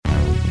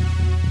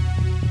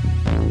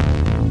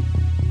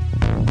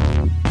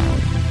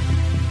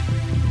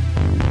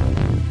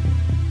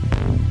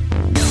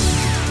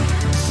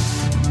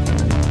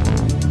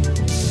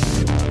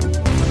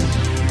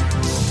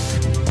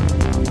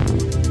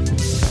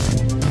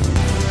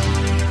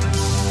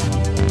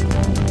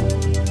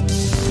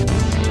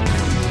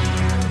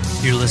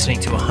You're listening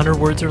to 100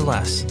 Words or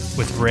Less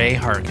with Ray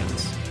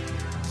Harkins.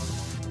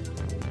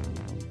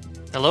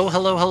 Hello,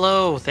 hello,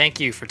 hello. Thank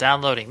you for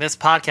downloading this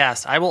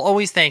podcast. I will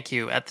always thank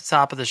you at the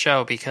top of the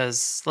show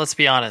because, let's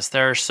be honest,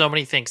 there are so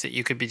many things that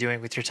you could be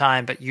doing with your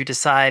time, but you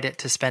decide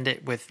to spend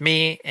it with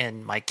me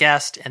and my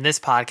guest and this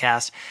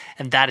podcast,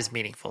 and that is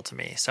meaningful to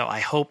me. So I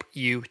hope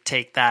you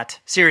take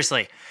that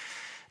seriously.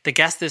 The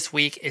guest this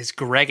week is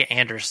Greg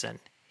Anderson.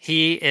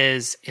 He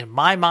is, in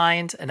my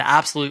mind, an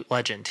absolute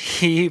legend.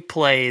 He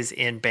played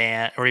in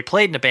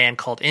a band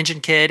called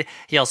Engine Kid.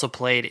 He also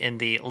played in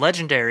the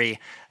legendary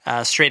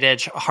straight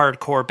edge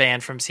hardcore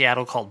band from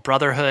Seattle called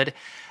Brotherhood.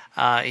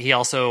 He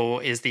also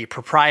is the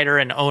proprietor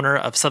and owner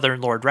of Southern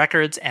Lord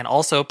Records and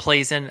also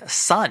plays in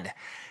Sunn.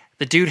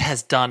 The dude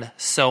has done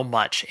so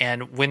much.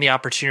 And when the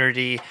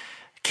opportunity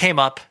came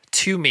up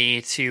to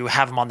me to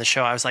have him on the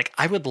show, I was like,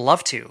 I would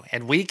love to.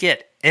 And we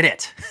get in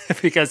it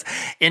because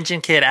Engine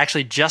Kid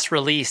actually just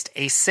released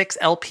a 6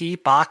 LP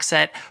box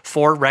set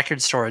for Record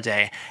Store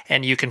Day.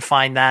 And you can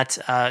find that,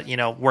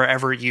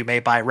 wherever you may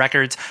buy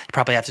records. You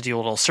probably have to do a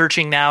little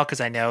searching now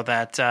because I know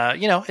that,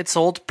 it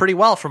sold pretty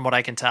well from what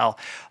I can tell.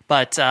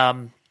 But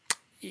I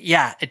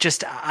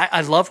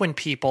love when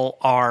people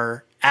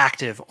are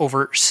active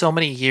over so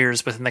many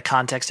years within the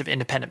context of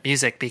independent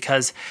music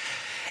because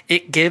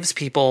it gives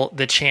people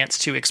the chance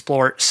to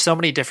explore so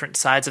many different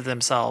sides of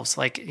themselves.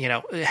 Like,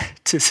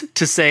 to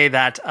say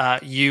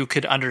that you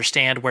could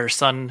understand where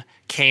Sunn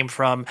came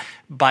from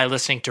by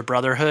listening to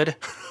Brotherhood,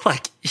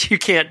 like you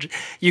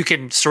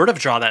can sort of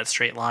draw that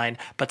straight line,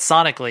 but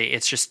sonically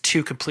it's just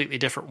two completely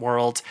different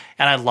worlds.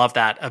 And I love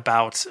that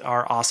about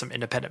our awesome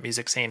independent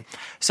music scene.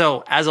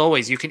 So as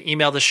always, you can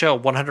email the show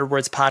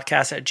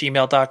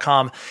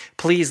 100wordspodcast@gmail.com.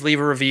 Please leave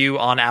a review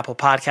on Apple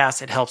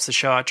Podcasts. It helps the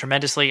show out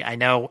tremendously. I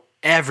know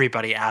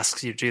everybody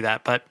asks you to do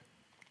that, but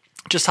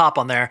just hop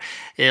on there.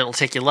 It'll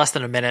take you less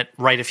than a minute,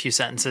 write a few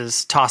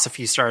sentences, toss a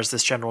few stars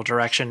this general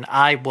direction.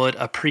 I would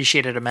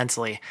appreciate it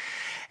immensely.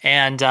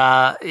 And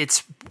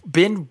it's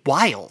been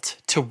wild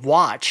to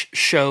watch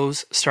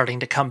shows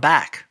starting to come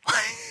back.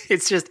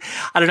 It's just,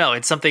 I don't know,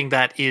 it's something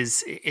that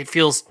it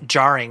feels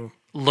jarring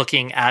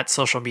looking at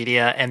social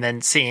media and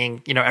then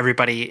seeing,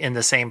 everybody in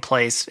the same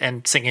place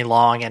and singing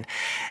along. And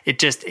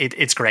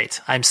it's great.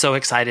 I'm so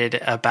excited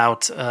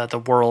about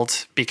the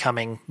world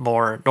becoming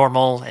more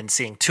normal and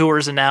seeing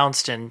tours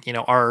announced and,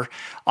 our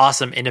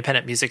awesome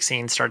independent music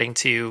scene starting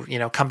to,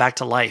 come back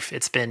to life.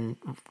 It's been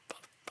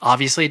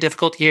obviously a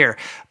difficult year,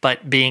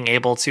 but being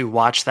able to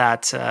watch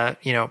that,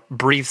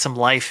 breathe some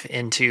life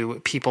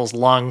into people's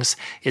lungs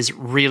is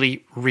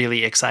really,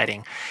 really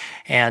exciting.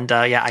 And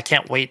I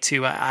can't wait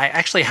to, I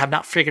actually have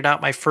not figured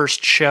out my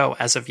first show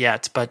as of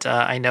yet, but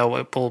I know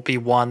it will be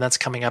one that's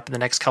coming up in the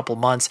next couple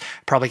months,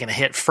 probably going to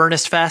hit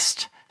Furnace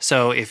Fest.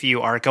 So if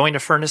you are going to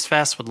Furnace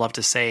Fest, would love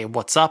to say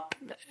what's up.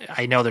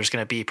 I know there's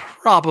going to be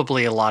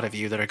probably a lot of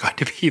you that are going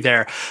to be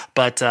there,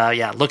 but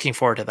looking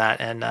forward to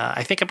that. And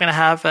I think I'm going to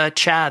have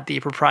Chad, the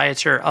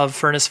proprietor of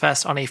Furnace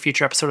Fest, on a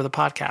future episode of the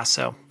podcast.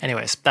 So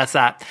anyways, that's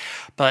that.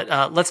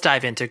 But let's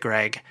dive into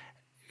Greg.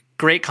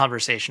 Great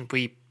conversation.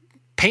 We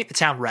paint the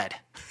town red.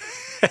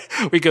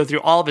 We go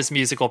through all of his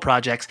musical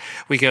projects.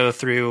 We go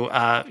through,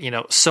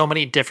 so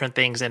many different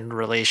things in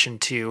relation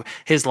to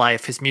his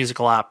life, his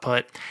musical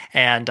output.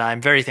 And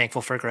I'm very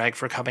thankful for Greg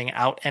for coming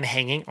out and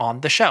hanging on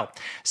the show.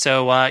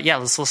 So,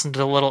 let's listen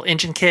to a little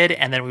Engine Kid,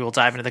 and then we will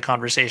dive into the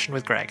conversation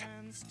with Greg.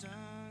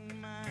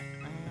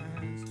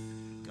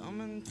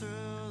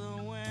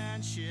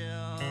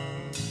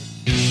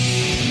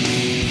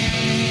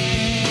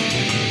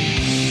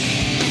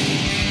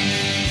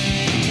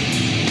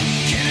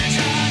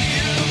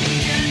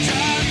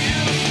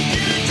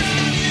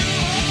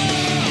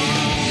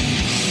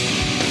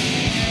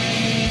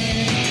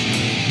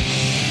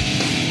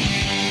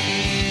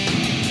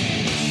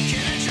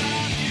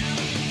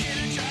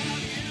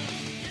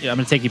 I'm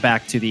going to take you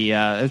back to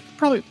the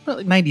probably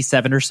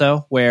 97 or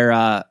so,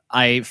 where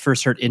I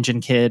first heard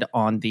Engine Kid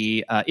on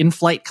the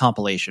In-Flight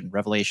compilation,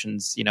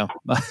 Revelations,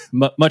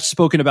 much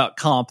spoken about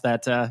comp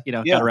that,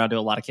 got around to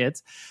a lot of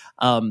kids.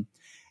 And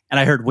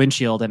I heard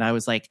Windshield, and I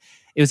was like,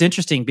 it was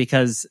interesting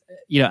because,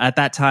 at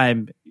that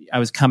time I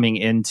was coming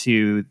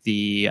into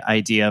the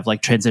idea of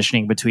like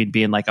transitioning between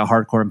being like a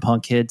hardcore and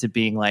punk kid to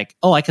being like,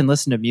 oh, I can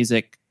listen to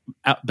music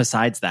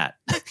besides that,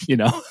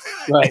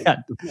 Right.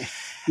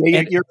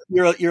 Yeah,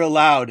 you're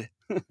allowed.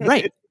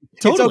 Right.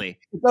 Totally.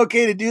 It's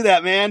okay to do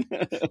that, man.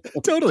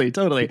 Totally.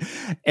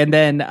 And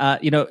then,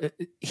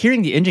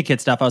 hearing the Engine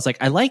Kid stuff, I was like,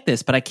 I like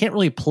this, but I can't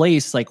really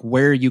place like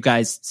where you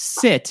guys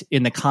sit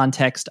in the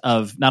context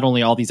of not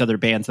only all these other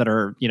bands that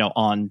are,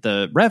 on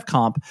the Rev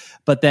Comp,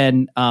 but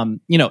then,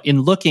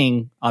 in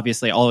looking,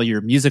 obviously, all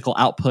your musical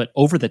output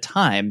over the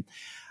time,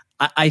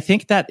 I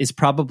think that is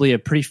probably a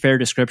pretty fair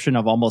description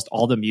of almost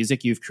all the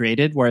music you've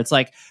created, where it's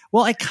like,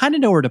 well, I kind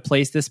of know where to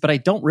place this, but I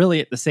don't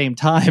really at the same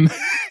time.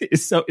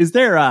 So is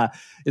there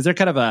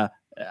kind of a,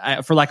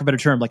 for lack of a better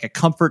term, like a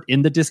comfort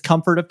in the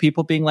discomfort of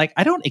people being like,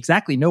 I don't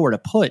exactly know where to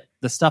put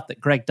the stuff that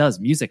Greg does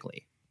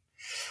musically?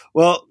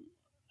 Well,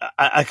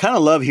 I kind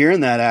of love hearing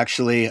that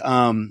actually.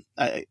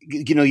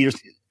 You're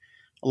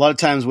a lot of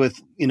times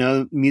with,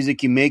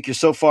 music you make, you're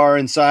so far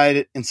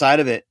inside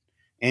of it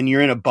and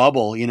you're in a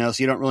bubble, so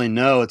you don't really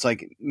know. It's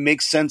like, it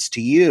makes sense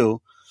to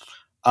you.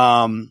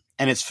 And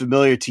it's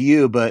familiar to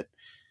you, but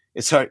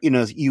it's hard,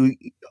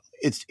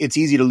 it's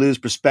easy to lose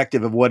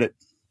perspective of what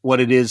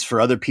it is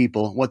for other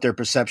people, what their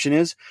perception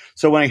is.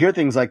 So when I hear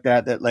things like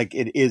that like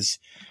it is,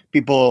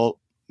 people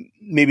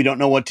maybe don't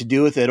know what to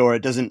do with it, or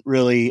it doesn't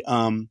really,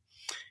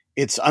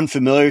 it's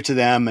unfamiliar to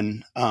them,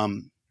 and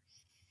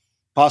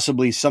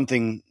possibly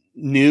something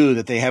new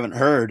that they haven't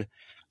heard.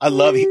 I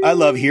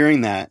love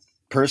hearing that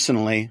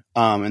personally.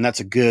 And that's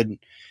a good,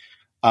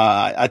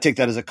 I take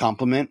that as a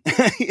compliment,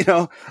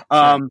 Sure.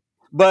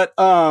 But,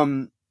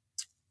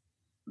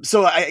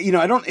 so I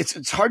don't,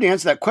 it's hard to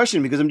answer that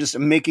question because I'm just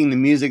making the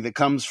music that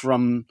comes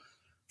from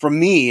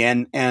me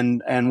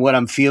and what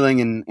I'm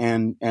feeling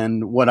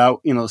and what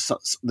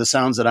the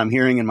sounds that I'm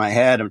hearing in my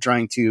head. I'm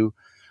trying to,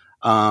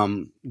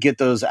 get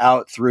those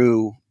out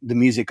through the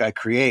music I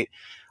create.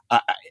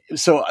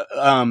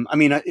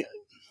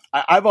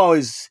 I've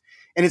always,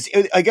 and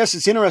I guess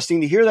it's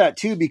interesting to hear that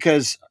too,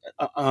 because,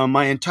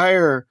 my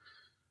entire,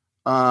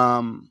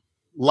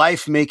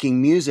 life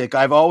making music,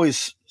 I've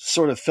always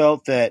sort of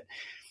felt that,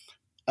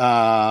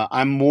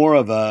 I'm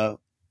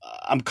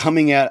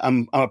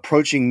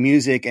approaching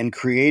music and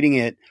creating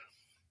it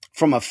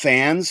from a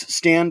fan's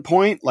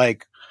standpoint,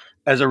 like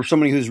as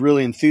somebody who's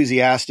really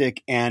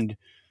enthusiastic and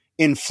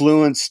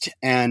influenced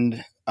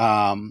and,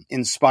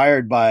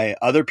 inspired by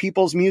other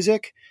people's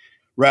music,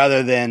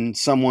 rather than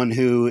someone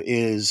who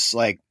is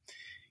like,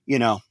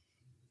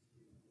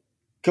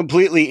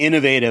 completely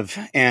innovative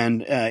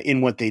and,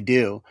 in what they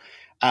do.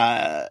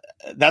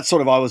 That's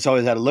sort of always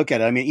had to look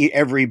at it. I mean,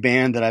 every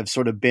band that I've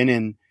sort of been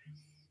in,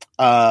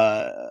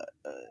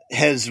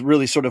 has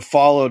really sort of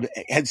followed,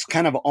 has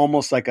kind of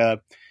almost like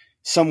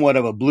somewhat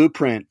of a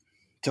blueprint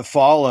to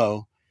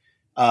follow.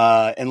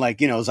 And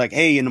like, it was like,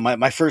 hey,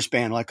 my first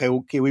band, like,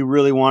 okay, we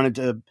really wanted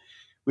to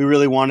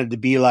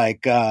be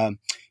like,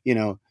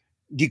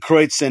 Die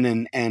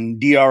Kreutzen and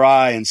DRI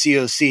and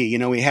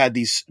COC. We had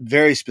these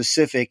very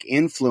specific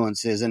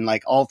influences, and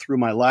like all through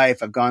my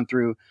life, I've gone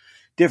through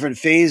different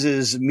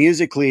phases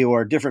musically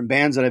or different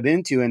bands that I've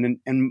been to. And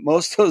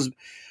most of those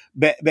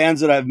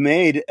bands that I've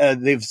made,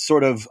 they've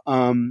sort of,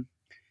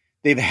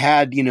 they've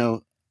had,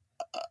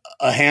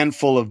 a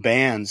handful of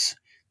bands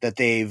that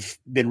they've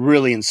been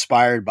really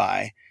inspired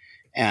by.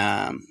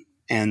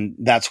 And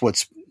that's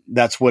what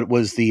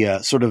was the,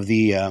 sort of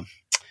the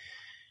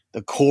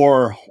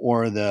core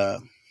or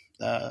the,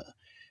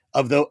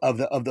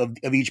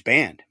 of each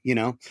band,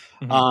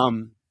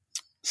 Mm-hmm.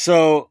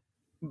 So,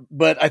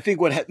 but I think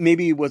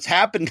what's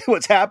happened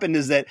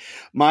is that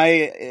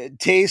my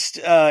taste,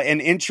 and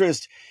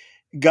interest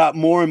got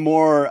more and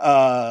more,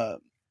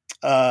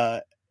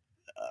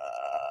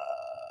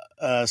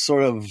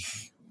 sort of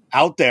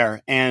out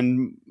there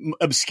and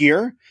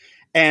obscure.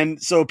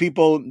 And so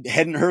people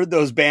hadn't heard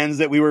those bands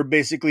that we were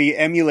basically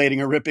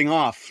emulating or ripping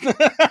off,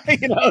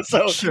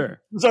 so,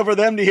 Sure. So for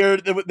them to hear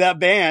that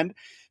band,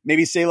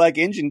 maybe say like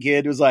Engine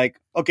Kid, was like,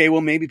 okay,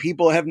 well, maybe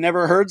people have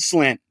never heard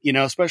Slint,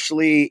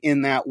 especially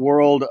in that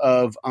world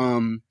of,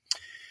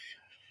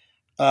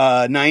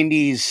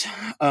 90s,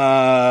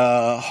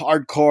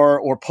 hardcore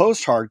or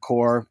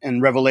post-hardcore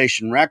and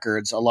Revelation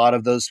Records. A lot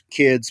of those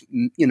kids,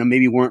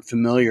 maybe weren't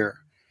familiar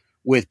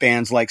with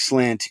bands like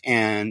Slint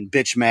and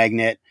Bitch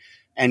Magnet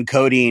and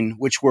Codeine,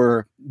 which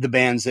were the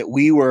bands that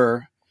we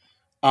were,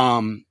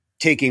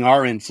 taking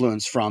our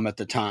influence from at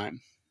the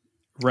time.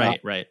 Right.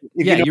 Right.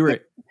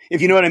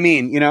 If you know what I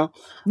mean,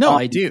 No,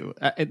 I do.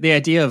 The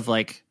idea of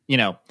like,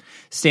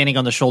 standing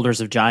on the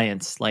shoulders of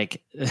giants,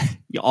 like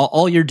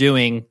all you're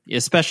doing,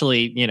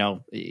 especially,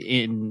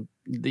 in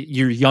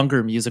your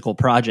younger musical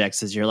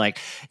projects, is you're like,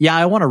 yeah,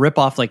 I want to rip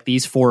off like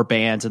these four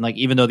bands. And like,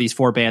 even though these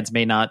four bands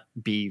may not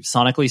be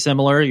sonically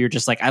similar, you're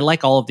just like, I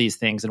like all of these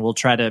things and we'll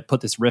try to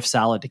put this riff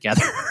salad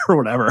together or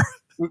whatever.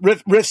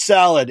 Riff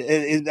salad.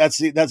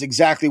 That's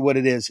exactly what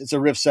it is. It's a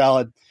riff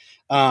salad.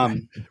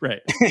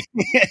 Right.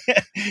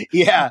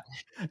 Yeah.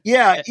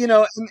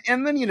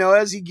 And then,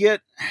 as you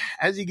get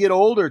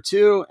older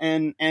too,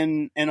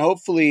 and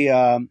hopefully,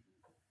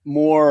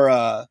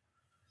 more,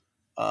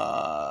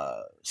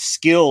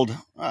 skilled,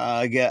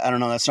 I don't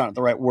know, that's not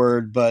the right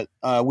word, but,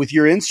 with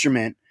your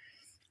instrument,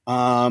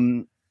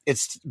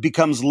 it's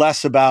becomes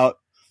less about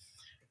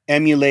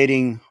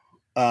emulating,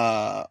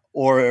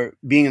 or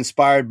being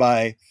inspired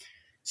by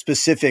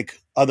specific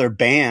other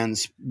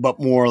bands, but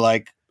more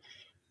like,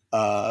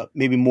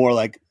 maybe more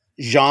like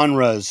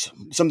genres,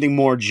 something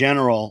more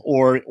general,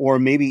 or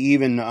maybe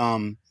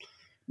even,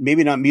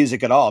 maybe not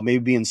music at all,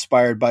 maybe be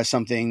inspired by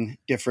something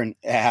different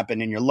that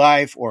happened in your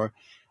life, or,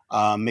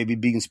 maybe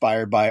be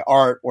inspired by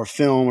art or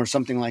film or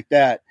something like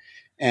that.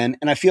 And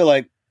I feel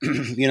like,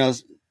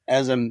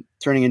 as I'm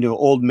turning into an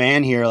old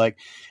man here, like,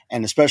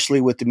 and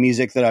especially with the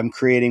music that I'm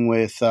creating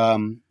with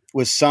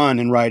Sunn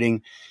and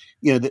writing,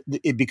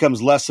 it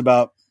becomes less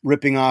about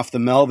ripping off the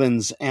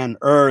Melvins and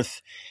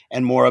Earth,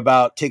 and more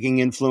about taking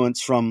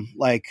influence from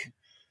like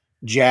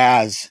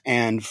jazz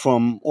and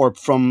from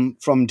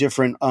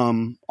different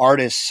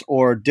artists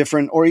or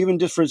even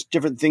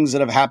different things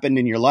that have happened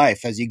in your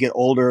life as you get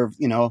older.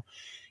 You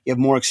have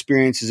more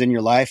experiences in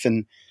your life,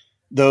 and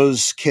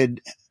those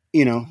could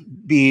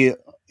be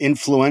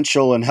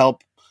influential and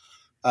help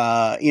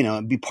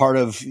be part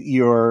of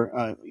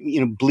your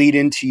bleed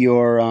into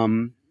your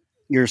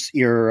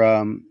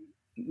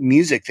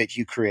music that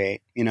you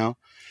create.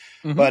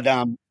 Mm-hmm.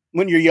 But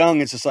when you're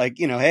young, it's just like,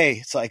 hey,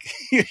 it's like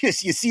you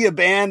see a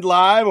band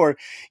live or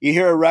you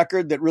hear a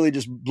record that really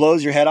just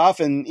blows your head off.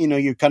 And,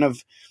 you kind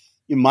of,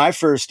 my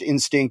first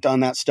instinct on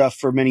that stuff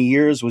for many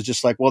years was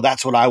just like, well,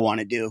 that's what I want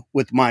to do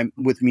with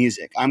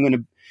music. I'm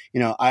going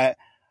to,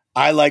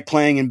 I like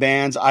playing in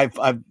bands. I've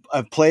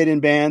played in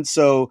bands.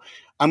 So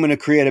I'm going to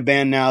create a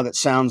band now that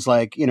sounds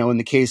like, in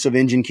the case of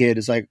Engine Kid,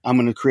 it's like, I'm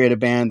going to create a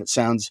band that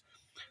sounds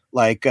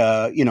like,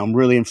 I'm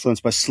really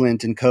influenced by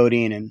Slint and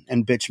Codeine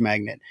and Bitch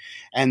Magnet.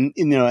 And,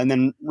 and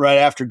then right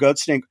after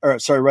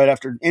right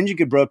after Engine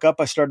Kid broke up,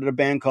 I started a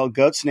band called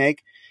Goat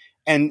Snake.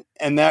 And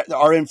that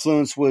our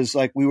influence was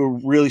like, we were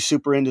really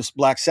super into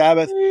Black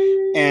Sabbath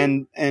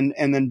and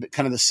then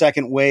kind of the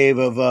second wave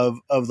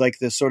of like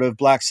this sort of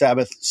Black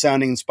Sabbath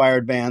sounding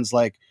inspired bands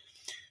like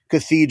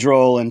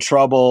Cathedral and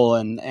Trouble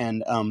and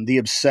The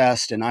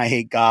Obsessed and I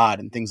Hate God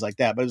and things like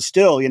that. But it's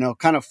still,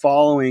 kind of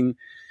following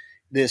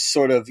this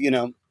sort of,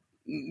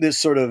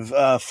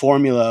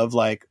 formula of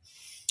like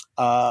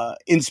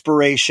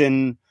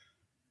inspiration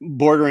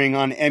bordering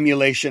on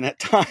emulation at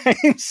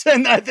times.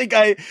 And I think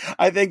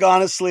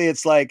honestly,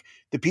 it's like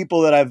the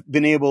people that I've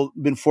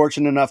been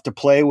fortunate enough to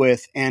play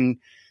with and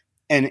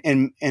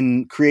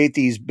create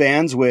these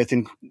bands with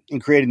and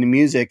creating the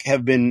music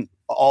have been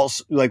all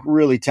like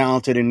really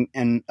talented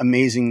and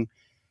amazing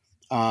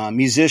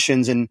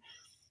musicians. And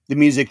the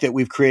music that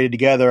we've created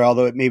together,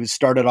 although it maybe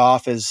started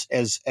off as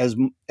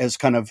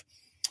kind of,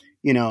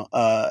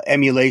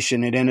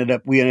 emulation,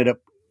 we ended up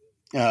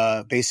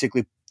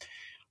basically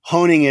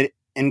honing it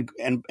and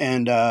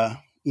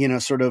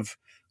sort of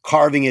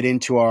carving it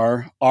into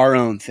our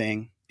own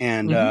thing.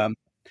 And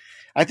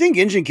I think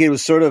Engine Kid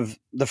was sort of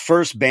the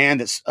first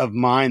band of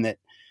mine that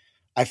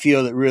I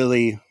feel that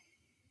really,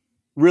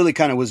 really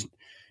kind of was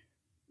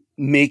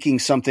making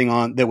something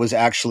on that was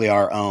actually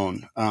our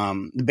own.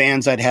 The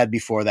bands I'd had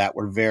before that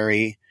were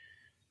very,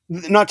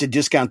 not to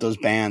discount those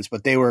bands,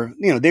 but they were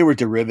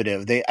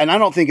derivative.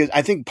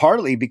 I think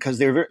partly because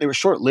they were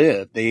short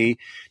lived. They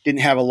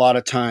didn't have a lot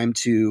of time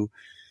to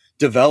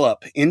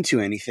develop into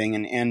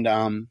anything.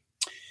 And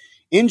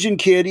Engine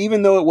Kid,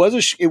 even though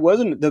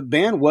the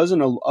band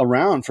wasn't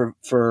around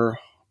for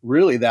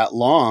really that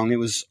long. It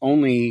was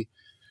only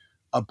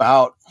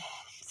about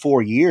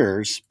 4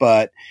 years,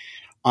 but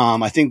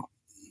I think,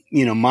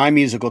 my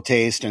musical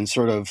taste and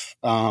sort of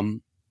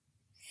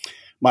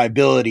my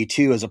ability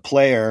too as a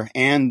player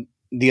and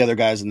the other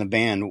guys in the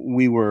band,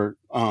 we were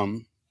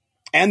and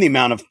the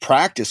amount of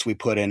practice we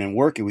put in and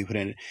work we put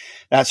in.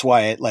 That's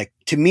why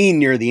to me,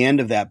 near the end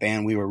of that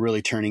band, we were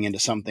really turning into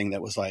something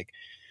that was like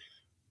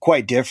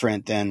quite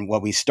different than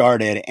what we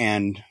started.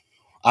 And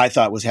I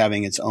thought was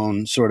having its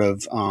own sort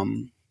of,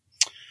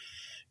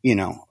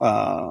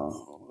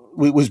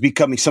 was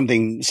becoming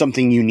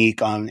something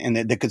unique and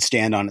that could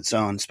stand on its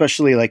own,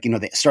 especially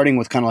starting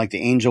with kind of like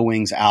the Angel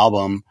Wings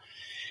album.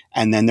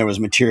 And then there was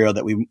material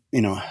that the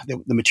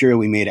material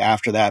we made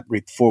after that,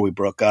 before we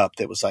broke up,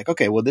 that was like,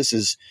 okay, well, this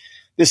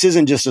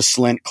isn't just a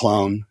Slint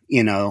clone,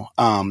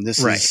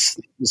 this right. is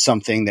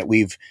something that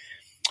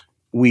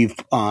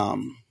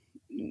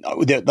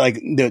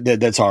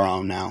that's our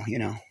own now,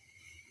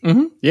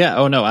 Mm-hmm. Yeah.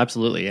 Oh no,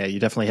 absolutely. Yeah. You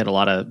definitely hit a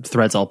lot of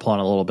threads I'll pull on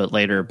a little bit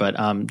later, but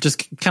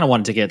just kind of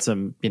wanted to get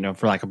some,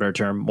 for lack of a better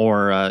term,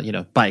 more,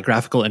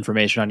 biographical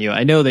information on you.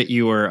 I know that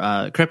you were,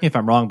 correct me if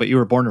I'm wrong, but you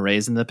were born and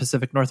raised in the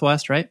Pacific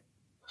Northwest, right?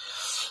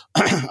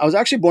 I was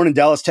actually born in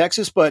Dallas,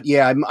 Texas, but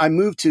yeah, I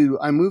moved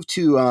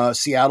to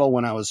Seattle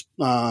when I was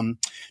 2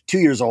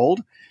 years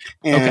old,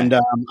 and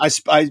okay.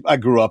 I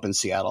grew up in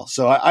Seattle,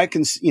 so I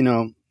can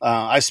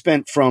I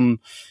spent from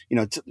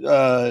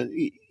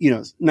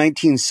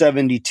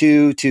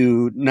 1972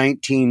 to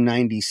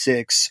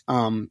 1996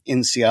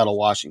 in Seattle,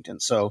 Washington.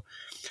 So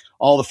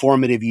all the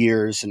formative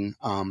years and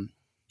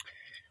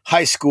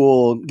high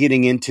school,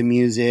 getting into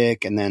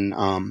music, and then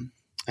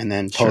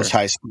post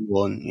high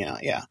school, and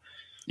yeah.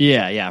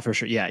 Yeah, for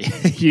sure. Yeah,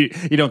 you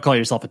don't call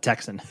yourself a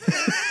Texan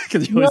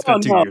because you only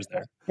spent 2 years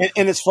there.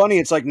 And it's funny.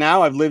 It's like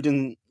now I've lived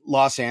in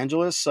Los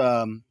Angeles,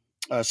 Southern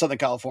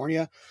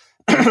California,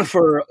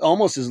 for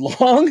almost as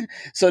long.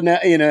 So now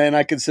and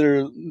I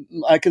consider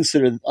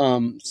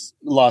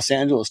Los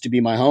Angeles to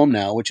be my home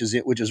now, which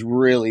is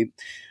really,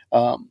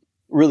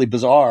 really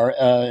bizarre.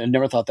 I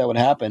never thought that would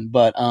happen,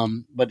 but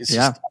it's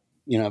just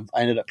I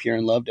ended up here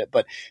and loved it.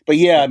 But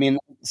yeah, I mean,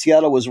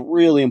 Seattle was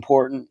really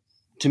important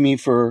to me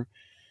for.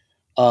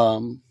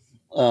 And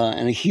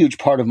a huge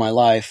part of my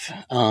life.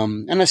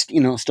 And I,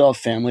 still have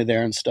family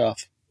there and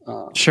stuff.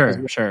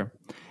 Sure.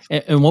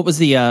 And what was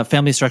the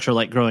family structure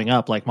like growing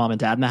up? Like mom and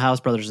dad in the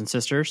house, brothers and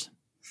sisters?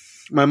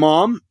 My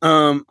mom,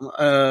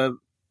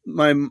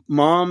 my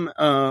mom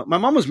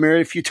was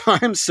married a few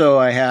times, so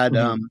I had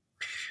Mhm.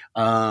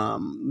 I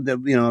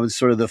was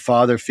sort of the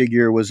father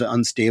figure was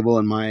unstable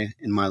in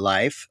my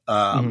life.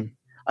 Mhm.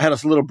 I had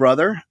a little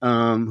brother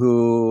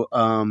who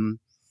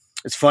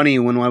it's funny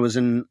when I was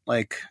in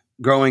like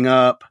growing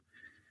up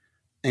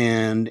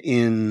and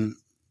in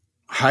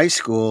high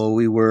school,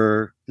 we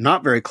were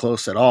not very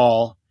close at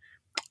all.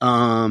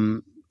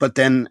 But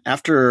then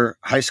after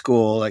high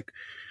school, like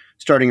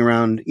starting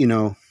around,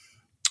 probably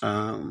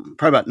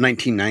about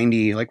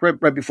 1990, like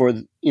right before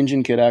the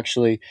Engine Kid,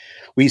 actually,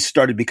 we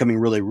started becoming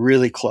really,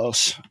 really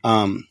close.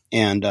 And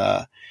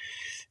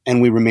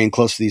we remain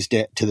close to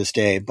this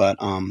day. But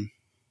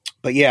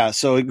yeah,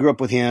 so I grew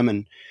up with him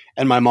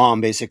and my mom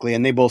basically,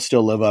 and they both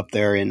still live up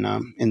there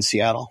in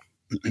Seattle.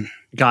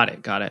 Got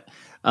it. Got it.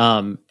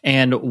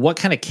 And what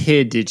kind of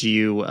kid did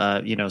you,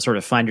 sort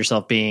of find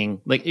yourself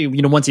being like,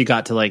 once you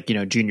got to like,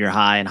 junior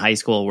high and high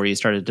school where you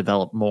started to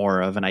develop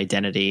more of an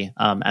identity,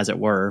 as it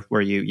were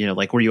you,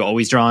 like, were you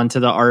always drawn to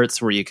the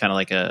arts? Were you kind of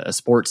like a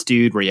sports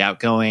dude? Were you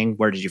outgoing?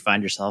 Where did you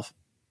find yourself?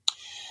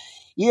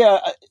 Yeah,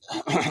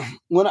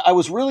 when I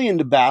was really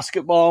into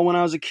basketball when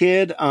I was a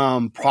kid,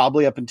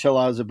 probably up until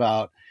I was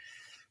about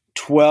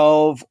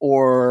 12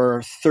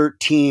 or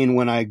 13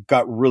 when I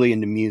got really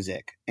into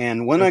music.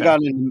 And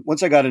Okay.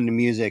 once I got into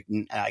music,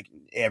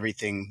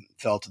 everything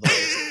fell to the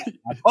wayside.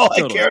 That's all I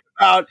Totally. cared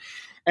about.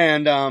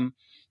 And,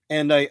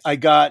 I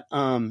got,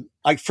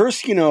 I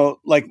first,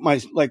 like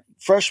my, like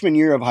freshman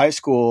year of high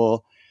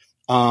school,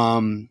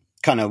 kind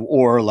of,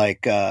 or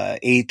like,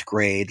 eighth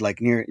grade,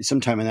 like near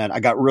sometime in that, I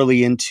got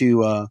really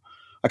into, I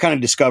kind of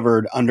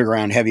discovered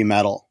underground heavy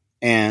metal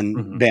and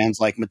Mhm.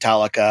 bands like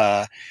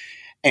Metallica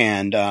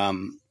and,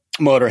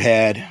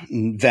 Motorhead,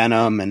 and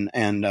Venom,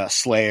 and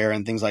Slayer,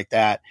 and things like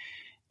that.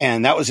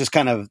 And that was just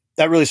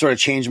that really sort of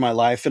changed my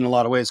life in a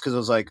lot of ways because it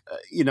was like,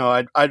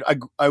 I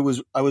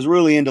was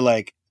really into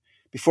like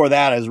before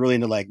that I was really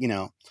into like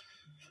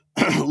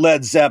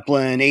Led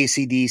Zeppelin,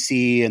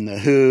 AC/DC, and the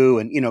Who,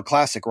 and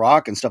classic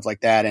rock and stuff like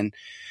that. And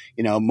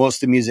most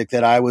of the music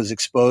that I was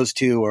exposed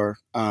to or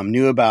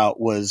knew about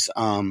was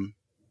of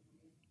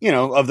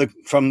the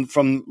from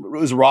it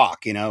was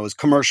rock. It was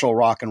commercial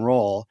rock and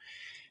roll.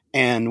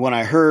 And when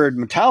I heard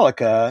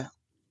Metallica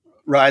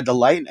Ride the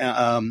Light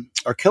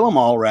or Kill 'Em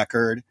All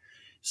record,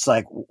 it's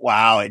like,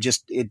 wow, it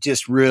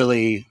just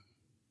really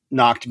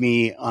knocked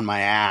me on my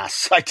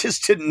ass. I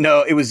just didn't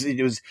know it was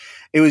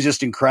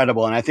just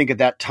incredible. And I think at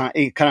that time,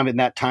 kind of in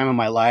that time of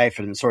my life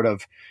and sort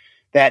of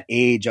that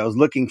age, I was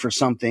looking for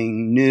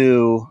something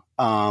new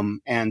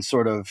and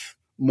sort of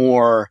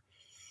more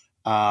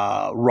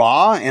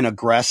raw and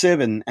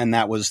aggressive, and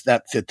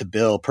that fit the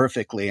bill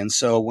perfectly. And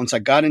so once I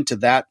got into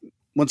that,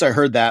 once I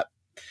heard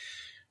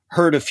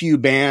a few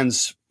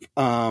bands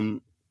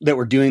that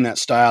were doing that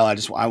style,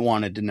 I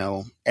wanted to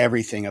know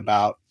everything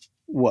about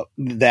what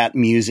that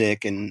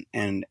music and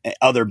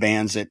other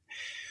bands that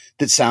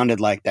sounded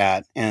like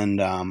that. And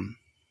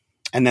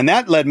then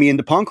that led me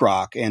into punk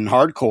rock and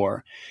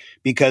hardcore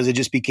because it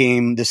just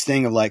became this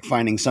thing of like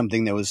finding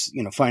something that was,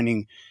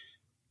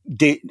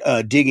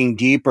 digging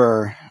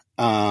deeper,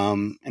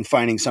 and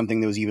finding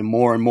something that was even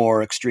more and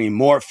more extreme,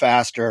 more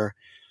faster,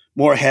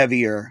 more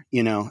heavier.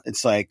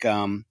 It's like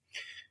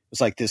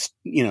this,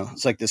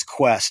 it's like this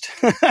quest.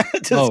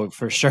 Oh,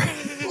 for sure.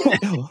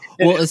 And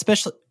Well,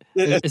 especially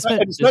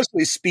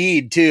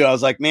speed too. I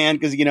was like, man,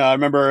 because I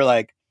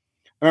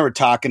remember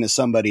talking to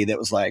somebody that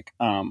was like,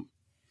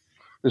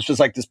 this was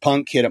like this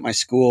punk kid at my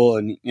school,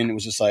 and it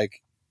was just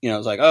like, it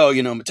was like, oh,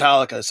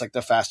 Metallica, it's like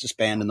the fastest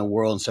band in the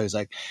world. And so he's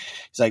like,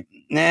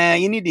 nah,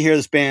 you need to hear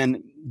this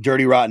band,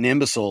 Dirty Rotten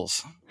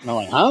Imbeciles. And I'm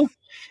like, huh?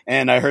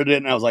 And I heard it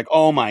and I was like,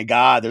 oh my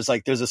God, there's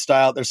a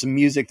style, there's some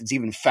music that's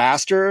even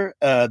faster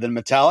than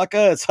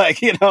Metallica. It's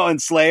like,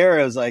 and Slayer.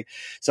 It was like,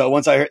 so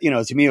once I heard,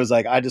 to me, it was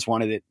like, I just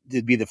wanted it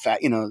to be the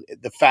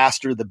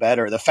faster, the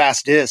better, the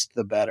fastest,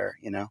 the better.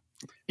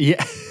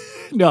 Yeah.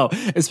 No,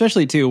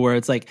 especially too, where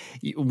it's like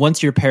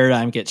once your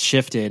paradigm gets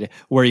shifted,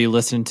 where you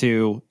listen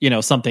to,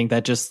 something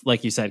that just,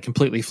 like you said,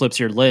 completely flips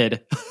your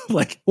lid.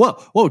 Like,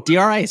 whoa,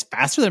 DRI is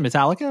faster than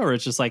Metallica? Or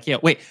it's just like,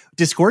 wait,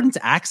 Discordance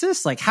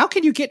Axis? Like, how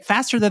can you get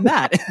faster than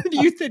that?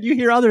 you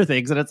hear other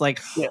things and it's like,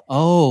 Yeah.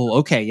 oh,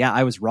 okay, yeah,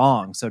 I was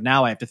wrong. So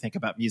now I have to think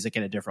about music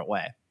in a different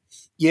way.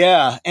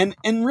 Yeah. And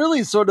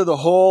really sort of the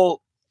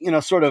whole,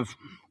 sort of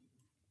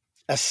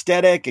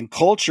aesthetic and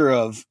culture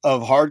of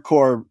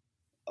hardcore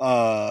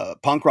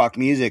punk rock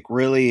music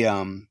really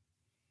I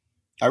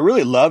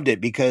really loved it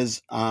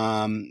because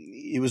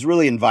it was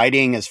really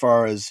inviting as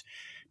far as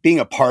being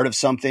a part of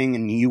something,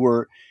 and you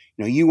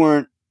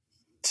weren't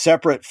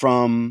separate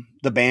from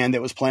the band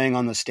that was playing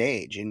on the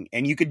stage, and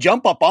you could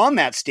jump up on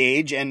that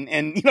stage and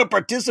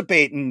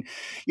participate and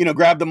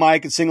grab the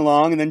mic and sing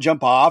along and then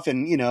jump off,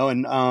 and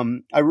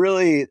I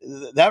really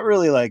that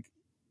really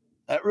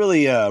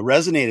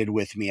resonated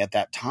with me at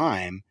that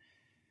time.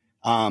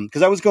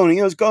 Cause I was going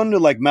to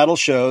like metal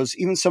shows,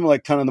 even some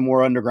like ton of the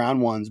more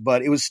underground ones,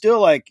 but it was still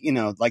like,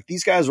 like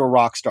these guys were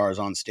rock stars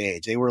on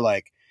stage. They were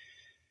like,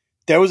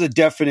 there was a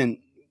definite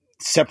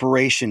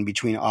separation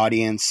between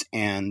audience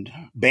and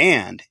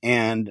band.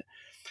 And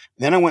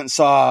then I went and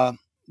saw,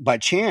 by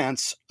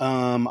chance,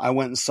 I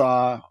went and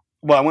saw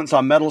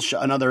a metal show,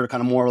 another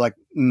kind of more like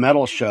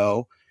metal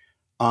show,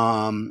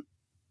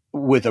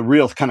 with a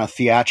real kind of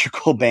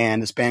theatrical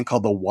band, this band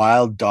called the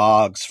Wild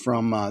Dogs they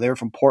were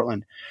from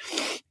Portland.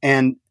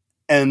 And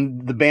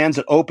the bands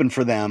that opened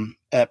for them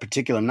that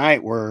particular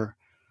night were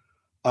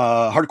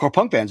hardcore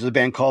punk bands. There's a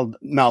band called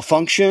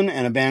Malfunction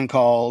and a band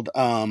called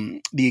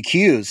The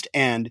Accused.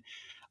 And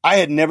I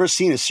had never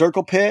seen a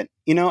circle pit.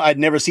 I'd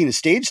never seen a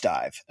stage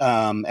dive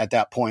at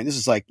that point. This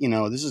is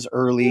this is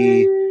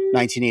early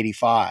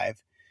 1985.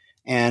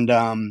 And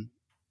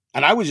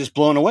I was just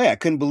blown away. I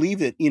couldn't believe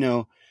that,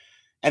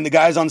 and the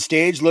guys on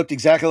stage looked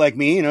exactly like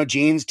me,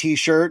 jeans,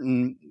 t-shirt,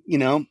 and,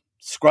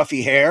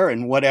 scruffy hair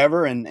and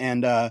whatever.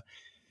 And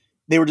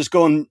they were just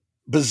going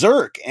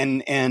berserk.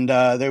 And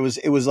there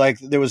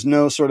was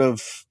no sort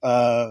of,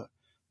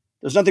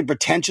 there's nothing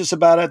pretentious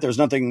about it. There's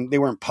nothing, they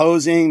weren't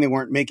posing. They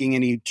weren't making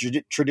any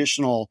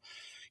traditional,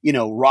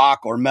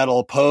 rock or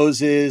metal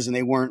poses. And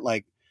they weren't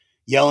like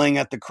yelling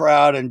at the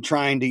crowd and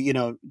trying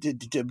to,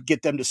 to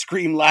get them to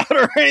scream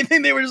louder or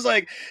anything. They were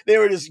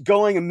just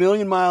going a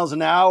million miles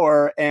an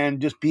hour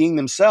and just being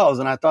themselves.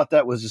 And I thought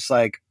that was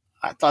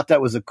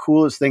the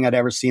coolest thing I'd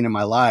ever seen in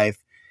my life.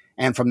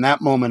 And from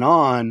that moment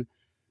on,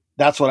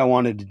 that's what I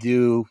wanted to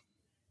do.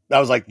 I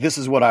was like, this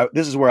is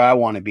where I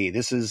want to be.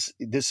 This is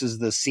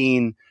the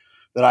scene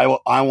that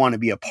I want to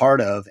be a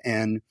part of.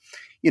 And,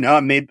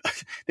 then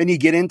you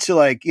get into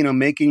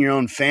making your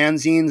own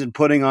fanzines and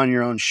putting on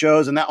your own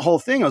shows and that whole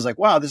thing. I was like,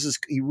 wow,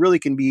 you really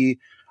can be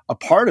a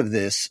part of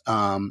this.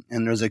 And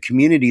there's a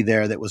community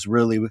there that was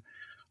really,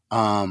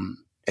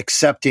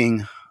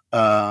 accepting,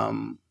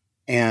 and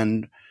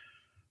then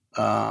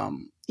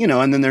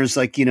there's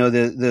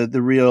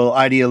the real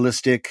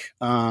idealistic,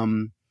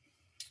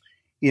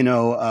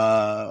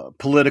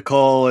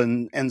 political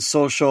and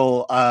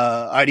social,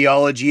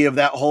 ideology of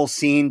that whole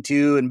scene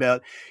too. And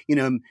about,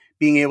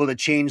 being able to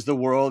change the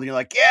world. And you're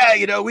like,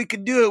 yeah, we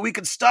could do it. We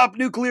could stop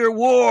nuclear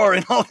war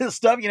and all this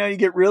stuff. You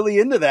get really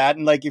into that.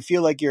 And you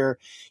feel like you're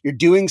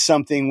doing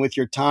something with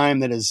your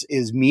time that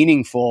is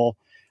meaningful.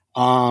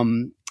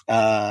 I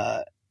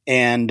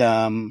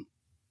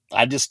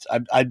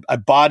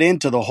bought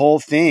into the whole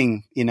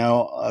thing,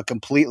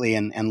 completely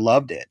and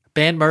loved it.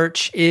 Band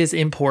merch is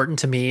important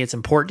to me. It's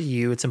important to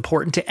you. It's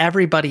important to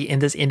everybody in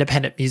this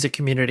independent music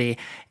community.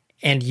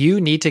 And you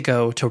need to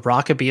go to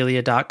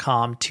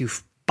rockabilia.com to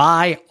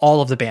buy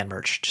all of the band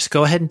merch. Just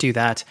go ahead and do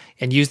that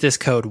and use this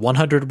code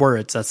 100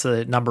 words. That's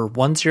the number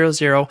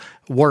 100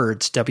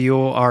 words,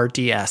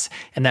 WORDS.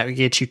 And that will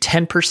get you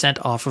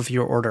 10% off of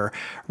your order.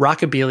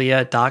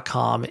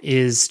 Rockabilia.com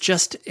is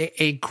just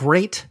a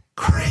great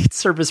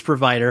service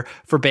provider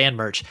for band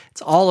merch.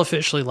 It's all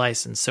officially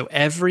licensed, so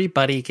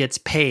everybody gets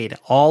paid,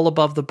 all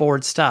above the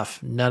board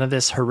stuff. None of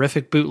this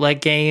horrific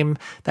bootleg game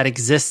that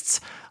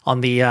exists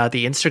on the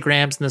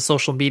Instagrams and the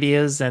social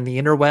medias and the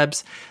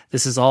interwebs.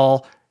 This is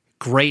all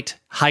great,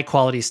 high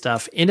quality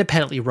stuff,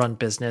 independently run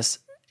business.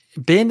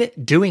 Been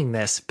doing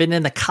this, been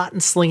in the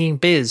cotton slinging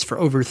biz for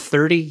over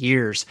 30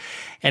 years,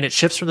 and it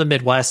ships from the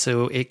Midwest,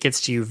 so it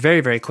gets to you very,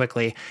 very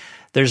quickly.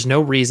 There's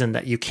no reason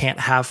that you can't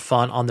have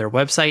fun on their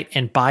website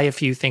and buy a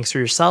few things for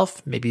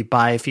yourself, maybe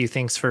buy a few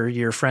things for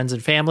your friends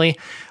and family.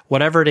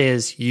 Whatever it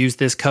is, use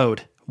this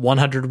code,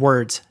 100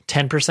 words,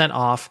 10%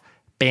 off.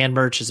 Band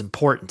merch is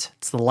important.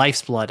 It's the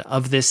lifeblood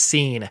of this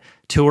scene,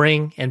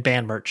 touring and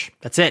band merch.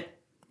 That's it.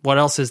 What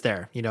else is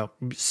there?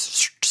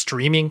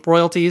 Streaming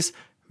royalties?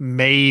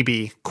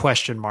 Maybe, ?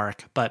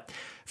 But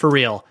for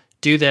real,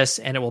 do this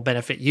and it will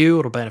benefit you.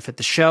 It'll benefit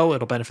the show.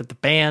 It'll benefit the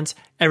bands.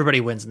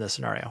 Everybody wins in this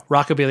scenario.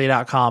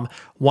 Rockabilia.com,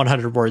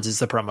 100 words is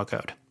the promo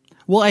code.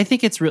 Well, I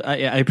think I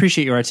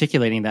appreciate you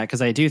articulating that,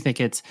 because I do think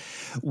it's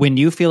when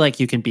you feel like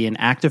you can be an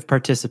active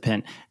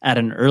participant at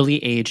an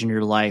early age in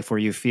your life where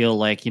you feel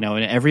like, in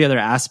every other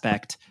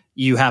aspect,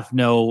 you have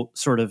no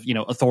sort of,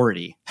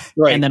 authority.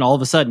 Right. And then all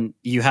of a sudden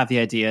you have the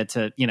idea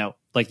to,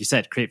 like you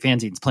said, create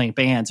fanzines, playing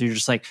bands. You're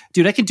just like,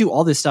 dude, I can do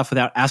all this stuff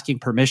without asking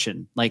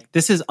permission. Like,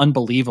 this is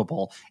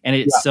unbelievable. And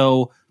it's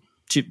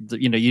you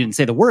didn't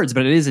say the words,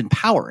 but it is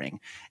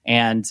empowering.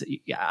 And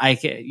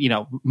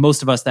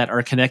most of us that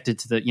are connected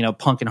to the,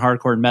 punk and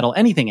hardcore and metal,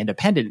 anything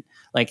independent,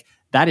 like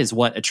that is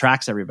what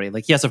attracts everybody.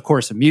 Like, yes, of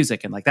course,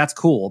 music and like, that's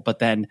cool. But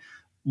then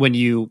when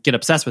you get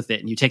obsessed with it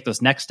and you take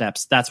those next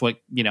steps, that's what,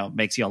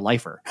 makes you a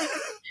lifer.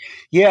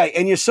 Yeah.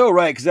 And you're so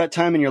right. Cause that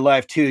time in your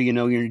life too,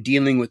 you're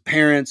dealing with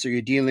parents or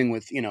you're dealing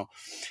with,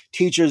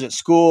 teachers at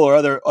school or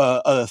other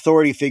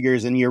authority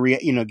figures. And you're,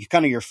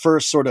 kind of your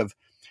first sort of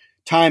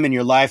time in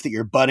your life that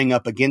you're butting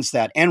up against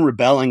that and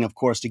rebelling, of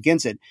course,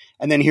 against it.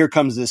 And then here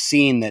comes this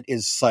scene that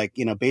is like,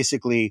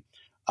 basically,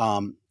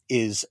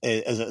 is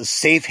a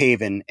safe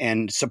haven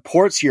and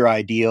supports your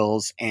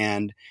ideals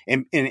and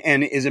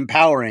is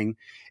empowering.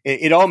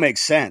 It all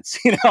makes sense,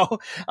 and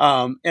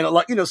a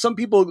lot, some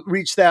people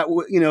reach that,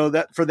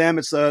 that for them,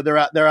 it's their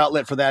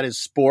outlet for that is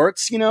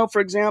sports, for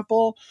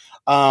example.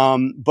 For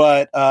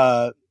me,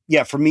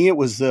 it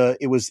was the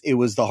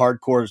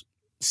hardcore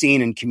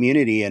scene and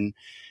community. And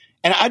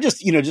I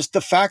just, just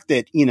the fact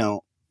that, I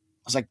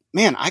was like,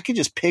 man, I could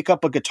just pick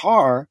up a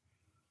guitar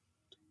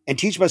and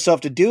teach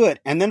myself to do it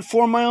and then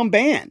form my own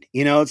band,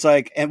 it's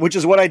like, and which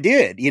is what I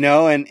did,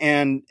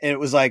 and it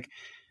was like,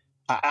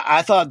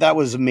 I thought that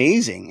was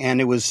amazing.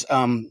 And it was,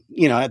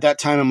 at that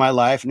time in my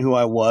life and who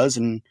I was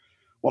and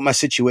what my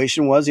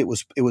situation was, it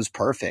was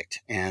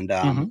perfect. And,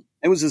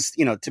 it was just,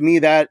 to me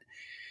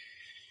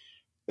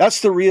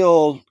that's the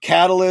real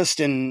catalyst.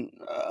 And,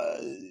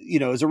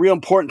 it was a real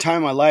important time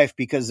in my life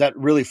because that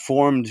really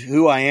formed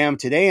who I am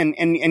today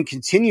and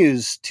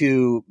continues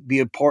to be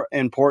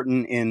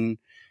important in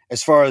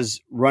as far as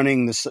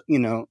running this,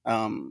 and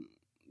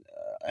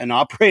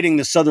operating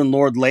the Southern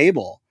Lord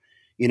label.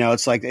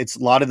 It's like, it's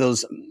a lot of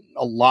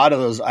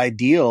those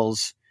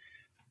ideals,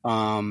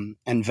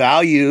 and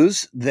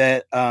values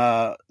that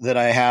I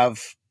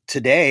have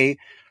today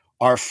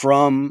are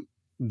from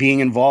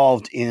being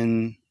involved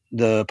in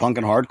the punk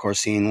and hardcore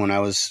scene when I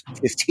was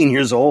 15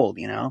 years old,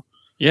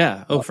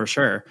 Yeah. Oh, for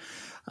sure.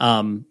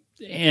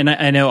 And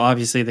I know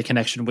obviously the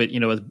connection with,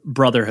 with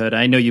Brotherhood.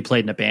 I know you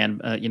played in a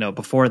band,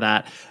 before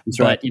that, That's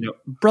but, right.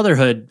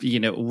 Brotherhood,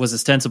 was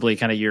ostensibly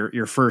kind of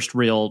your first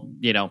real,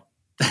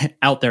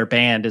 out there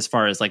band as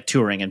far as like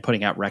touring and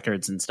putting out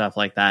records and stuff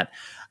like that.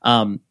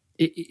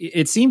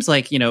 It seems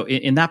like,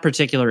 in that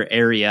particular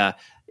area,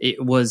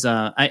 it was,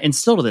 and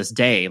still to this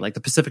day, like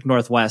the Pacific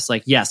Northwest,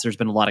 like, yes, there's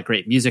been a lot of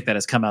great music that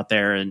has come out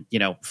there and,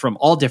 from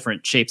all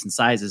different shapes and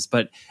sizes,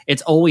 but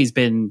it's always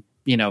been,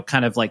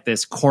 kind of like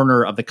this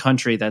corner of the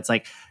country that's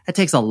like, it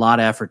takes a lot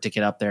of effort to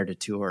get up there to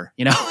tour,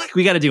 like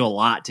we got to do a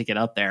lot to get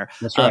up there.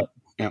 That's right.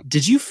 Yeah.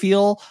 Did you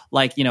feel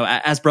like,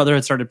 as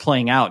Brotherhood started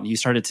playing out and you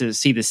started to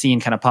see the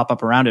scene kind of pop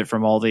up around it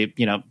from all the,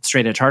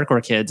 straight edge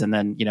hardcore kids and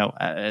then,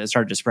 it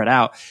started to spread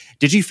out.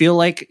 Did you feel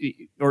like,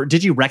 or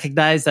did you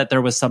recognize that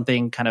there was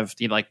something kind of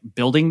like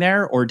building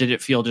there? Or did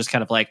it feel just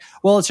kind of like,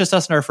 well, it's just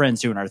us and our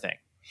friends doing our thing?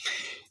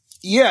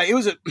 Yeah,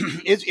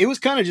 it was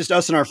kind of just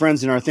us and our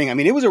friends and our thing. I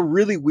mean, it was a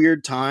really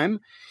weird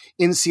time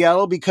in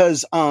Seattle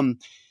because,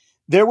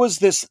 there was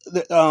this,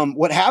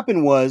 what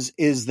happened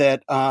is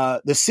that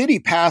the city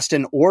passed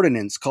an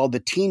ordinance called the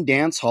Teen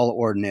Dance Hall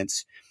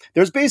Ordinance.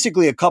 There's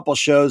basically a couple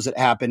shows that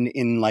happened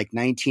in like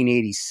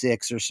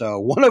 1986 or so.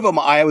 One of them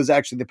I was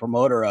actually the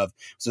promoter of. It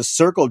was a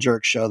Circle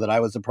Jerk show that I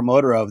was the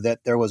promoter of,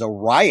 that there was a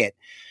riot.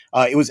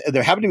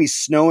 There happened to be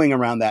snowing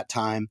around that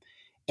time.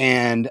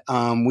 And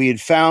we had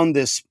found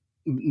this,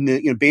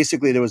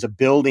 basically there was a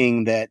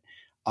building that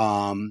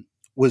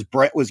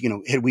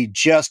we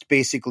just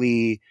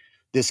basically,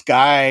 this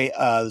guy,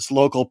 this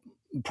local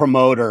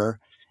promoter,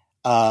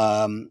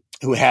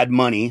 who had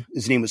money,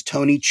 his name was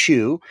Tony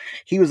Chu.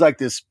 He was like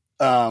this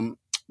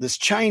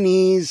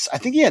Chinese, I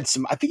think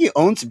he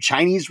owned some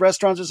Chinese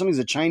restaurants or something. He's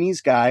a Chinese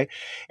guy.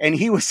 And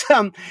he was,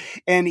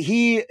 and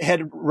he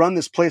had run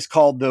this place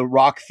called the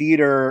Rock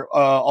Theater,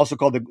 also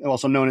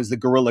known as the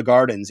Guerrilla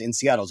Gardens in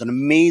Seattle. It's an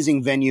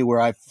amazing venue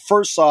where I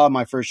first saw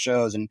my first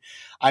shows. And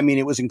I mean,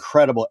 it was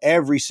incredible.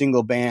 Every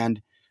single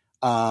band,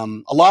 a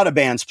lot of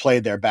bands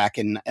played there back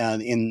in about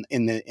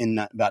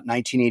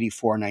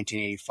 1984,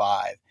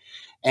 1985,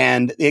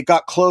 and it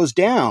got closed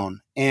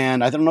down.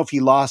 And I don't know if he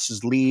lost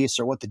his lease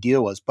or what the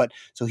deal was, but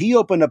so he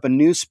opened up a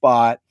new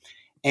spot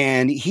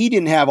and he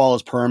didn't have all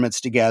his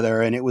permits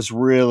together. And it was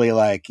really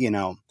like,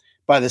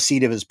 by the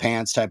seat of his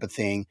pants type of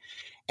thing.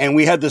 And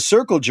we had the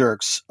Circle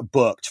Jerks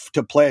booked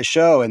to play a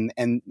show. And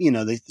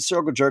the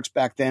Circle Jerks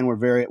back then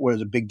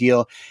was a big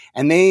deal.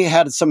 And they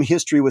had some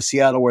history with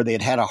Seattle where they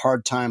had a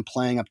hard time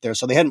playing up there.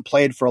 So they hadn't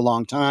played for a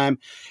long time.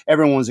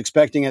 Everyone was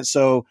expecting it.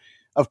 So,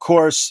 of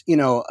course,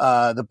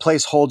 the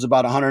place holds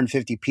about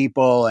 150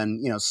 people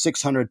and,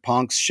 600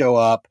 punks show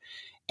up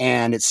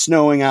and it's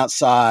snowing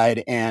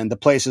outside. And the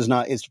place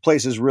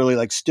is really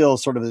like still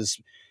sort of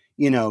this,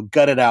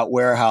 gutted out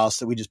warehouse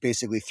that we just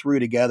basically threw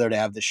together to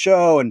have the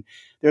show. And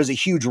there's a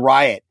huge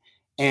riot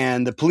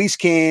and the police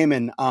came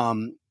and,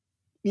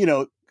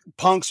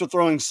 punks were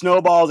throwing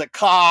snowballs at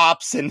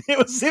cops and it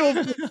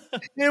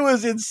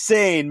was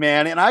insane,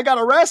 man. And I got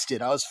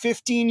arrested. I was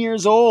 15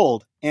 years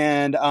old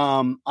and,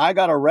 I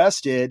got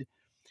arrested.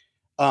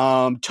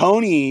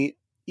 Tony,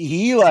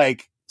 he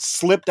like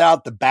slipped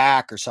out the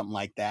back or something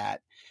like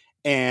that.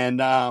 And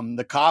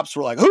the cops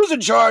were like, "Who's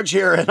in charge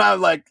here?" And I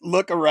like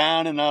look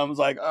around and I was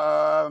like,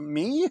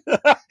 me?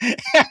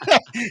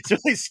 It's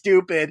really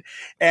stupid.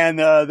 And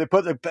they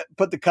put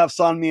the cuffs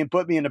on me and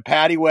put me in a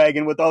paddy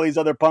wagon with all these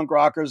other punk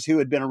rockers who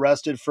had been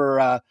arrested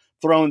for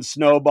throwing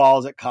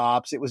snowballs at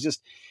cops. It was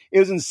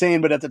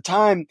insane. But at the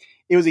time,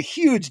 it was a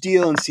huge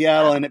deal in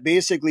Seattle. And it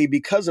basically,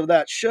 because of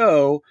that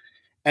show,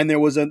 and there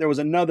was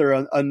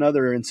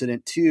another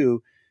incident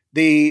too.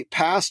 They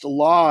passed a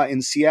law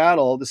in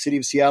Seattle. The city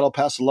of Seattle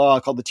passed a law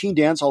called the Teen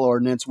Dance Hall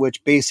Ordinance,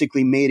 which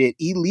basically made it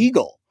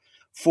illegal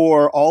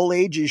for all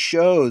ages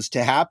shows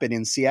to happen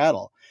in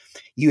Seattle.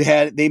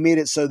 They made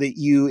it so that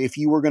if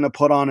you were going to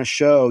put on a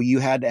show, you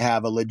had to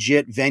have a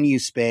legit venue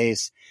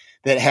space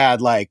that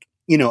had like,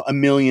 $1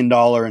 million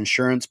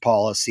insurance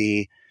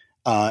policy,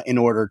 in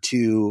order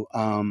to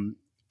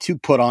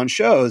put on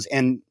shows.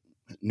 And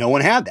no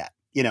one had that.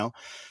 you know?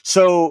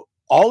 So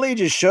all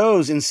ages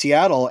shows in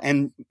Seattle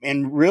and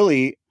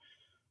really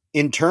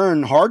in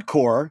turn,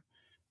 hardcore,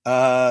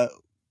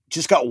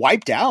 just got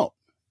wiped out,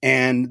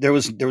 and there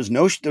was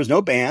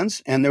no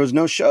bands and there was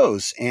no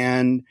shows,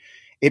 and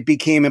it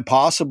became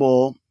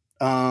impossible,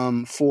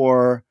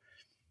 for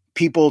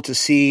people to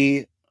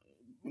see,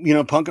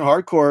 punk and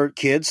hardcore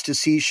kids to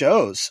see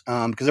shows,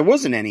 because there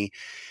wasn't any.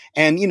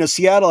 And,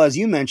 Seattle, as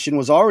you mentioned,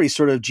 was already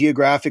sort of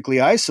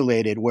geographically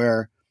isolated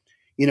where,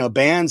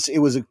 bands,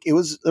 there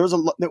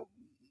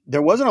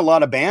wasn't a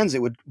lot of bands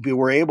that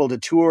were able to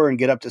tour and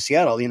get up to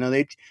Seattle.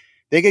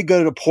 They could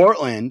go to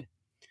Portland,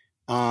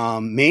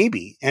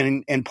 maybe.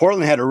 And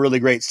Portland had a really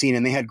great scene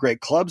and they had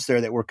great clubs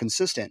there that were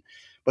consistent,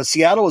 but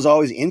Seattle was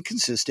always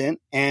inconsistent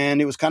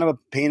and it was kind of a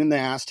pain in the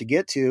ass to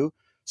get to.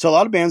 So a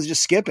lot of bands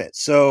just skip it.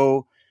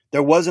 So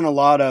there wasn't a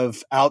lot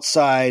of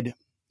outside,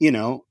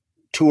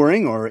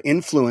 touring or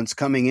influence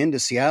coming into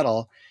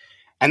Seattle.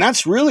 And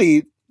that's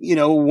really,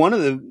 one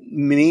of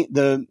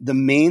the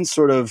main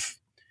sort of,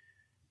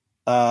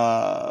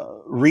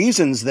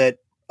 reasons that,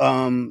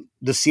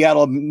 the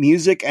Seattle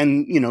music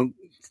and,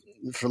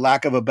 for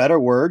lack of a better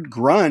word,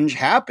 grunge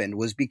happened,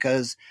 was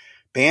because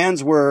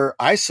bands were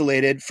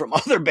isolated from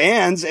other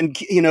bands, and,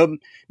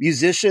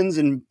 musicians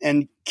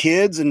and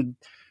kids and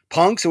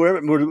punks or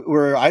whatever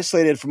were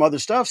isolated from other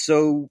stuff.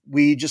 So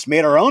we just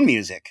made our own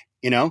music,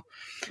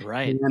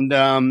 Right. And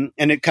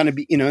it kind of,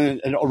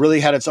 it really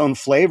had its own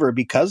flavor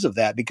because of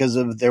that,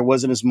 there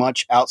wasn't as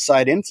much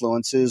outside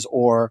influences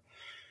or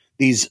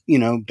these,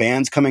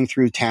 bands coming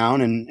through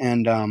town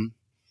and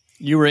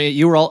you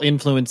were all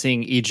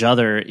influencing each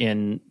other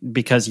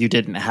because you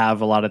didn't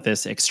have a lot of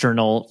this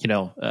external,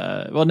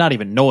 well, not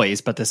even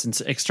noise, but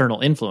this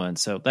external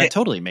influence. So that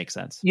totally makes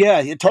sense.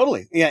 Yeah,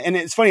 totally. Yeah. And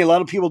it's funny. A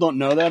lot of people don't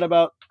know that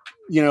about,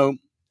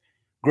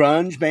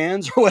 grunge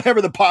bands or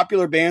whatever the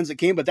popular bands that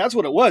came, but that's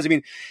what it was. I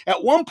mean,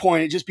 at one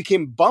point it just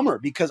became a bummer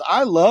because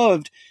I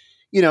loved,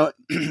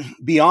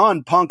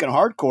 beyond punk and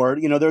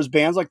hardcore, there's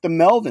bands like the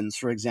Melvins,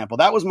 for example.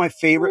 That was my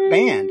favorite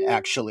band,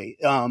 actually.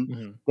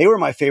 They were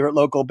my favorite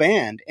local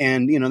band,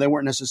 and, they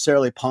weren't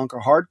necessarily punk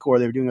or hardcore.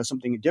 They were doing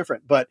something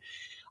different, but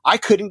I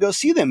couldn't go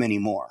see them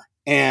anymore.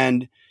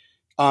 And,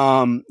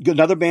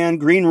 another band,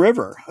 Green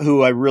River,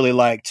 who I really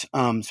liked,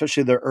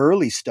 especially their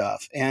early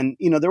stuff. And,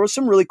 there were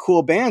some really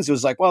cool bands. It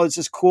was like, well, it's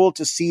just cool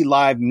to see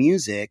live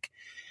music,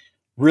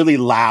 really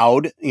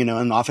loud,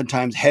 and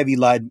oftentimes heavy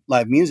live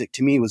music.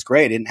 To me was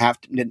great. It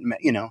didn't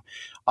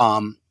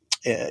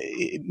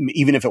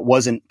even if it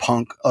wasn't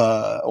punk,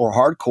 or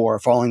hardcore,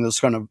 following those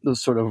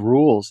sort of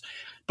rules.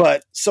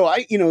 But so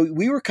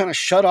we were kind of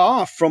shut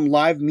off from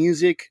live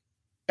music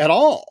at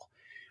all,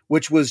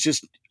 which was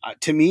just,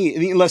 to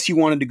me, unless you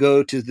wanted to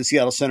go to the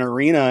Seattle Center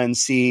Arena and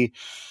see,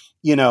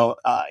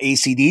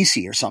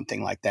 AC/DC or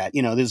something like that.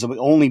 There's the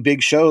only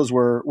big shows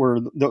were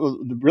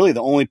really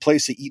the only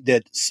place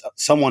that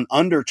someone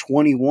under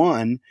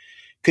 21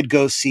 could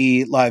go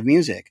see live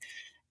music.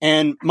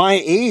 And my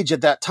age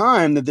at that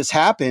time that this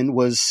happened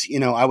was,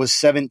 I was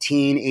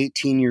 17,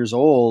 18 years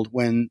old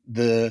when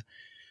they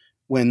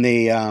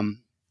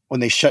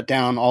shut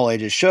down all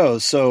ages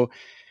shows. So,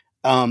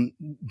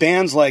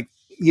 bands like,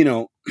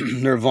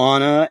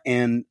 Nirvana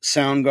and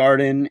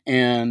Soundgarden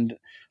and,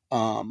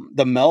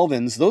 the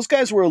Melvins, those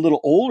guys were a little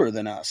older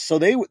than us. So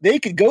they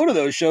could go to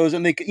those shows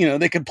and they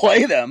could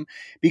play them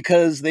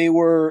because they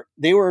were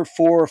 4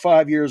 or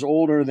 5 years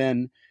older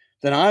than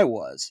I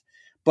was.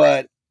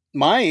 But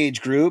my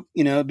age group,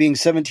 being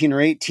 17 or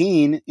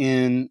 18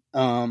 in,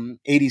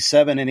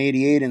 87 and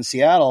 88 in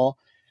Seattle,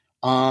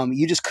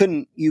 you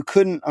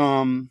couldn't,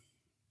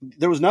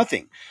 there was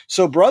nothing.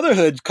 So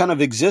Brotherhood kind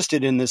of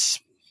existed in this,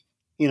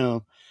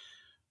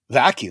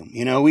 vacuum.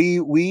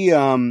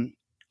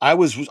 I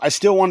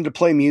still wanted to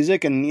play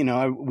music, and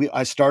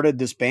I started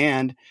this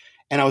band,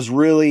 and I was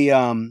really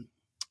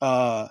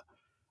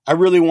I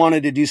really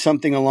wanted to do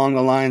something along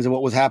the lines of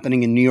what was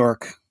happening in New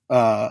York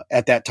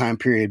at that time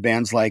period.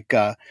 Bands like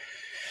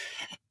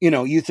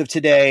Youth of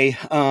Today,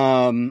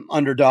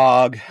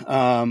 Underdog,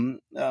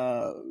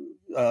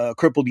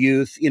 Crippled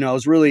Youth.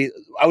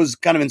 I was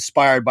kind of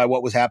inspired by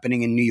what was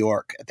happening in New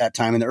York at that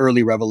time in the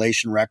early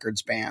Revelation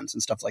Records bands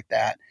and stuff like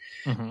that.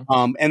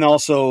 Mm-hmm. And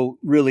also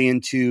really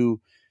into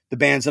the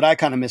bands that I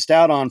kind of missed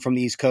out on from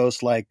the East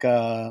Coast, like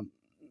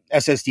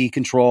SSD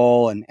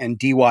Control and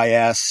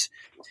DYS.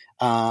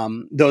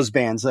 Those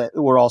bands that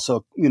were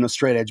also,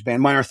 straight edge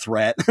band, Minor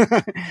Threat.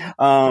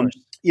 I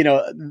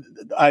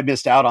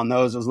missed out on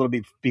those. It was a little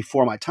bit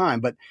before my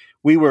time, but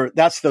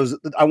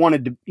I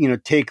wanted to,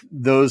 take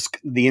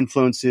the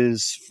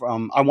influences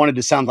from, I wanted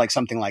to sound like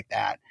something like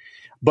that,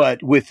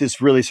 but with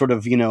this really sort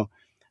of, the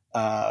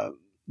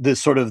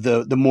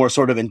more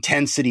sort of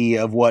intensity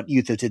of what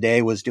Youth of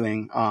Today was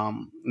doing,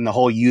 and the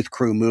whole youth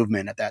crew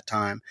movement at that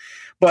time.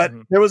 But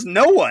there was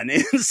no one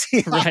in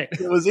Seattle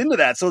that was into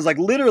that. So it was like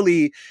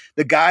literally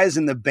the guys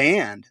in the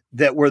band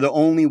that were the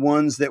only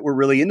ones that were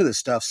really into this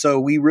stuff. So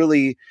we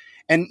really,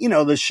 and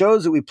the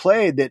shows that we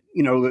played that,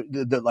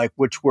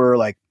 which were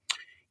like,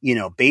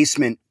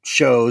 basement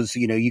shows,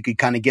 you could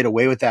kind of get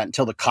away with that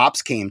until the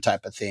cops came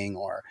type of thing,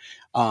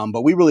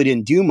 but we really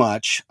didn't do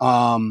much.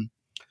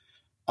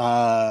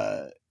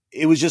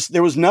 It was just,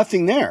 there was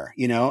nothing there,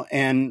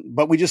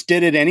 but we just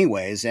did it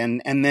anyways.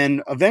 And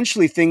then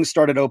eventually things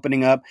started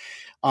opening up.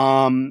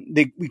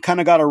 We kind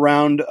of got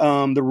around,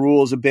 the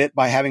rules a bit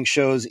by having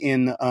shows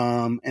in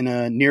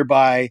a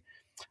nearby,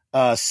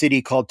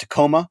 city called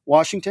Tacoma,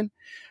 Washington,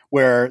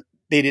 where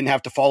they didn't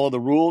have to follow the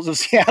rules of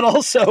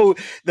Seattle. So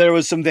there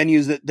was some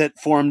venues that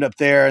formed up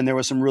there, and there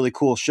was some really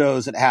cool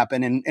shows that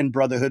happened, and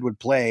Brotherhood would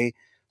play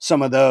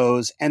some of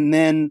those. And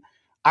then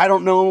I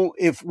don't know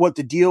what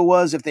the deal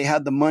was, if they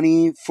had the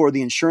money for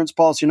the insurance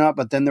policy or not,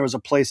 but then there was a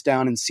place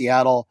down in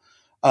Seattle,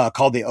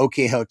 called the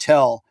OK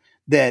Hotel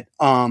that,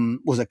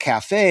 was a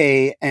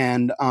cafe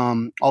and,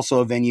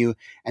 also a venue.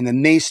 And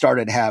then they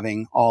started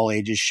having all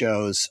ages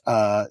shows.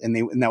 And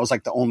that was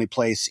like the only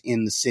place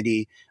in the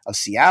city of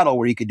Seattle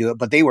where you could do it,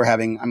 but they were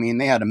having,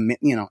 they had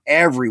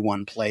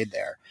everyone played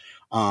there.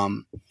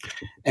 And,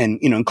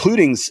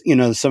 including,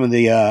 some of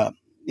the,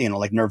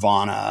 like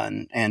Nirvana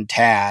and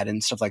Tad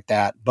and stuff like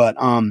that. But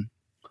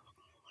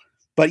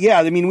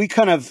yeah, we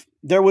kind of,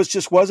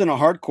 wasn't a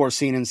hardcore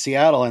scene in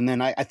Seattle. And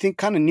then I think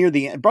kind of near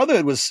the end,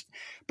 Brotherhood was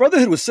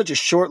such a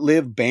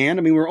short-lived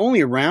band. We were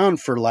only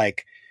around for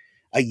like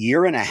a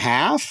year and a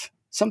half,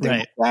 something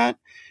like that.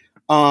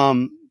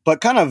 But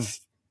kind of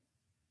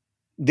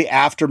the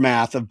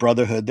aftermath of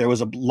Brotherhood,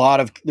 there's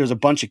a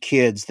bunch of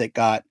kids that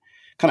got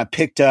kind of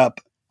picked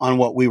up on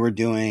what we were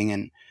doing.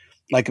 And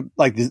like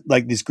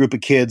this group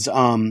of kids,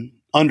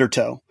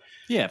 Undertow.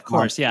 Yeah, of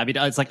course. Yeah.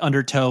 It's like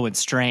Undertow and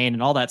Strain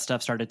and all that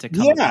stuff started to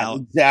come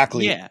out.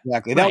 Exactly. Yeah,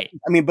 exactly. Right.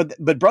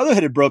 But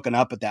Brotherhood had broken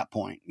up at that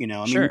point,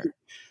 Sure.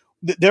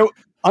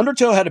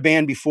 Undertow had a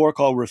band before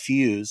called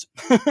Refuse.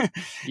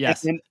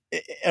 Yes.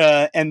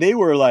 And they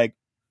were like,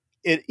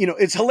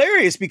 it's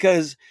hilarious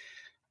because,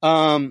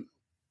 Undertow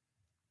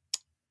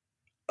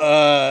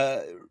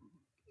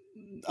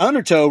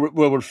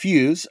will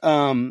Refuse.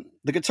 The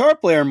guitar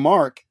player,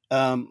 Mark,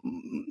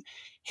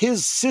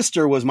 his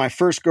sister was my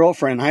first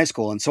girlfriend in high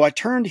school. And so I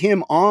turned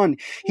him on.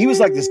 He was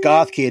like this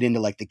goth kid into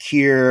like The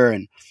Cure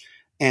and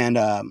things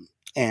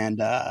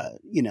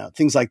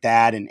like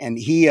that. And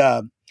he,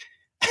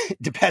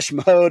 Depeche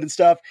Mode and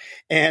stuff.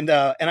 And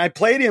I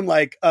played him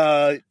like,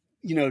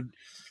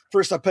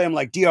 first I played him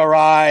like DRI,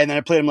 and then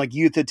I played him like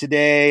Youth of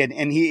Today.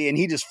 And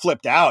he just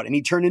flipped out, and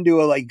he turned into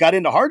got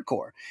into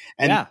hardcore.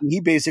 And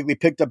he basically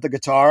picked up the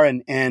guitar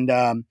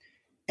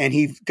and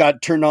he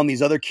got turned on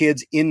these other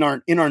kids in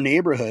our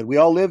neighborhood. We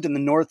all lived in the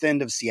north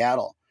end of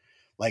Seattle,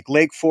 like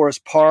Lake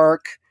Forest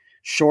Park,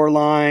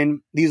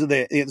 Shoreline.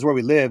 It's where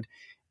we lived.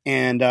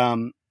 And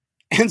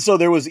so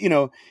there was,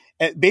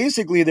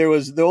 basically there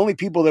was the only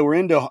people that were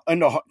into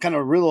kind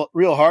of real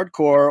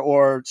hardcore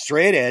or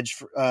straight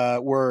edge,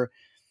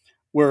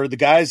 were the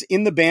guys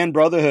in the band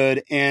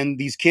Brotherhood and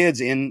these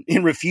kids in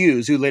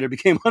Refuse, who later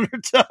became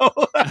Undertow.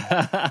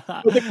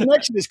 But the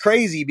connection is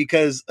crazy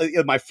because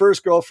my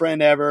first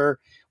girlfriend ever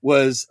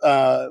was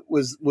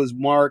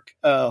Mark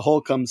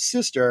Holcomb's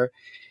sister.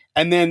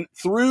 And then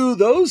through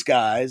those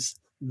guys,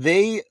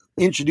 they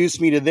introduced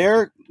me to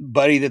their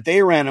buddy that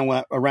they ran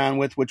around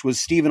with, which was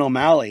Stephen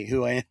O'Malley,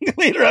 who I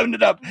later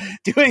ended up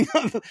doing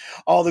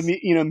all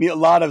the, a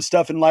lot of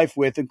stuff in life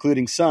with,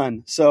 including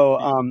Sunn.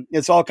 So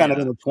it's all kind of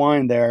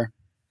intertwined there.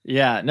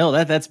 Yeah, no,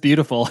 that's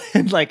beautiful.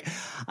 And like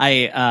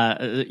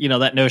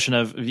that notion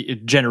of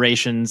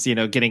generations,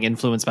 getting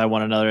influenced by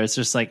one another. It's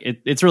just like,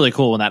 it's really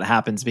cool when that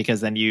happens,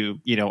 because then you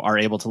are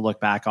able to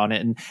look back on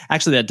it. And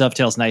actually that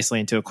dovetails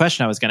nicely into a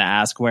question I was going to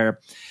ask, where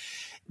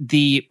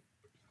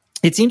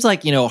it seems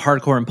like,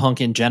 hardcore and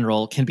punk in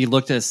general can be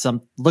looked at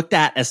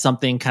as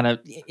something kind of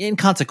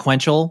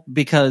inconsequential,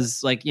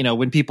 because like,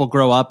 when people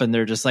grow up and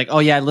they're just like, oh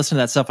yeah, I listened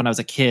to that stuff when I was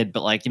a kid,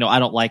 but like, I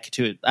don't like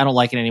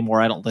it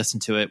anymore. I don't listen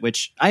to it,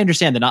 which I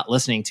understand the not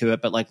listening to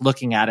it, but like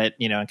looking at it,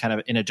 and kind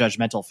of in a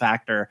judgmental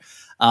factor.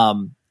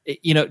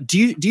 Do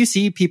you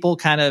see people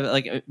kind of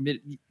like,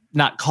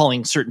 not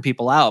calling certain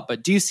people out,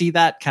 but do you see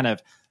that kind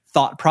of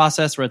thought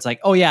process where it's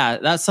like, oh yeah,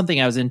 that's something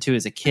I was into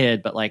as a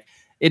kid, but like,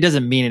 it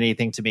doesn't mean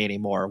anything to me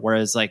anymore.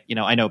 Whereas like,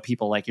 I know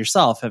people like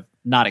yourself have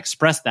not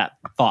expressed that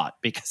thought,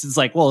 because it's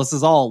like, well, this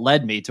has all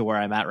led me to where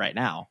I'm at right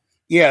now.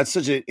 Yeah.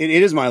 It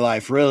is my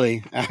life,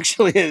 really.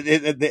 Actually,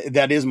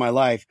 that is my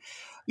life.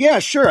 Yeah,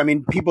 sure.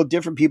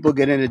 Different people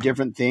get into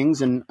different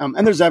things, and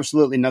there's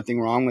absolutely nothing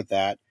wrong with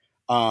that.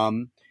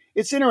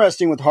 It's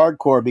interesting with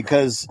hardcore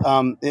because,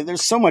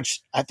 there's so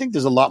much, I think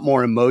there's a lot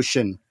more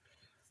emotion,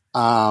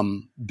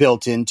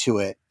 built into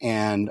it.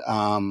 And,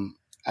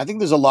 I think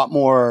there's a lot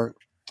more,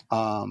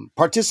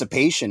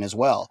 participation as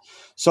well.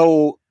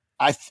 So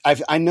I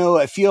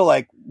feel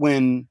like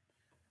when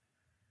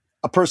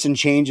a person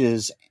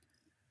changes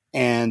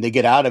and they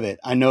get out of it,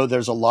 I know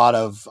there's a lot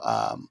of,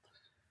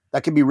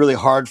 that can be really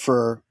hard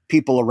for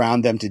people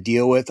around them to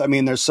deal with.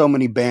 There's so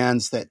many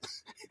bands that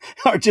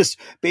are just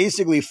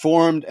basically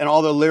formed and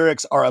all the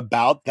lyrics are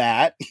about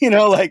that,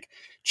 like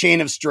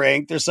chain of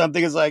strength or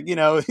something. It's like,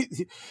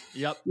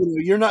 Yep.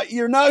 you're not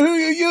who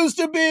you used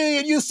to be,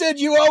 and you said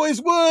you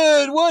always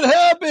would. What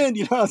happened?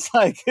 It's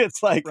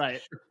like,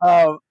 right.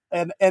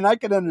 And I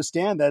can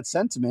understand that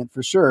sentiment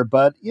for sure,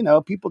 but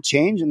people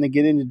change and they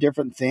get into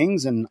different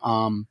things, and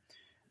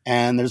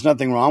there's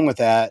nothing wrong with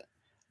that.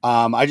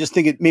 I just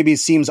think it maybe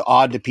seems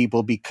odd to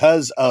people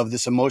because of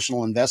this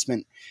emotional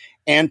investment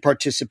and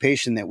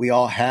participation that we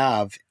all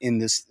have in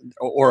this,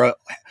 or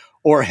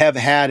have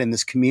had in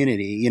this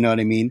community. You know what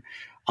I mean?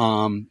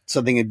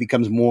 Something it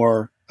becomes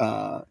more,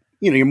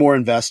 you're more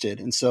invested.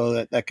 And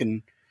so that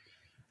can,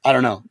 I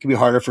don't know, it can be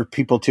harder for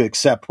people to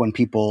accept when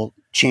people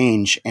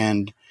change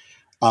and,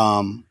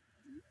 don't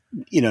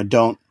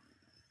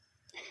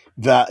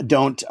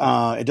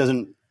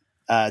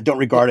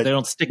regard it They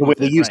don't stick the way with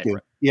they it, used right, to.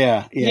 right.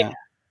 Yeah.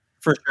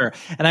 For sure.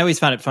 And I always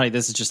found it funny.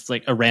 This is just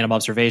like a random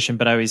observation,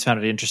 but I always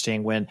found it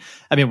interesting when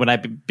I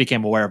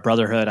became aware of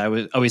Brotherhood,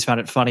 always found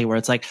it funny where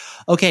it's like,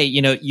 okay,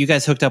 you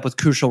guys hooked up with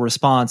Crucial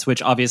Response,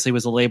 which obviously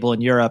was a label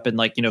in Europe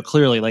and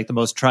clearly like the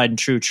most tried and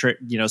true,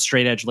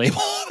 straight edge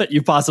label that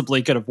you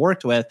possibly could have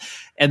worked with.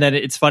 And then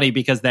it's funny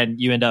because then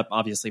you end up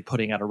obviously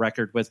putting out a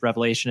record with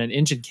Revelation and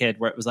Engine Kid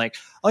where it was like,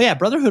 oh yeah,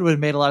 Brotherhood would have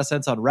made a lot of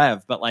sense on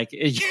Rev, but like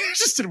it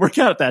just didn't work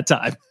out at that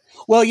time.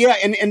 Well, yeah,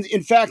 and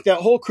in fact, that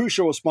whole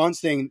Crucial Response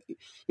thing,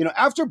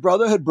 after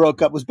Brotherhood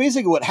broke up, was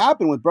basically what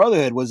happened with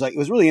Brotherhood was like, it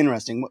was really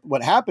interesting.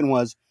 What happened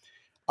was,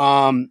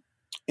 in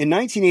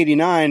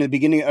 1989, the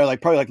beginning, or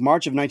like probably like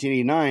March of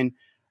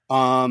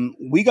 1989,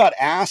 we got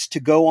asked to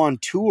go on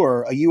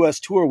tour, a U.S.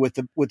 tour with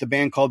the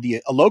band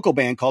a local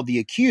band called The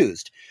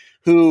Accused,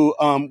 who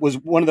was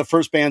one of the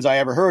first bands I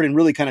ever heard and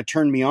really kind of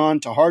turned me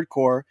on to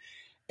hardcore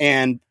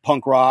and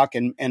punk rock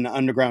and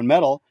underground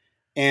metal.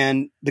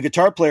 And the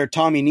guitar player,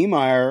 Tommy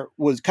Niemeyer,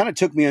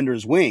 took me under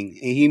his wing.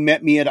 I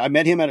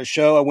met him at a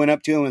show. I went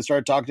up to him and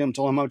started talking to him,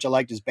 told him how much I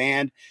liked his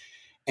band,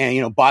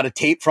 and, bought a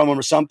tape from him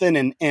or something.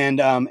 And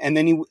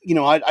then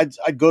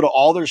I'd go to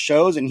all their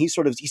shows, and he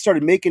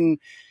started making,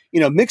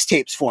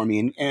 mixtapes for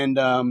me. And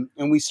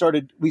we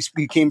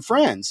became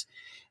friends.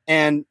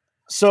 And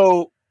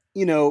so,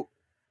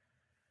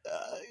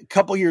 a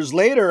couple years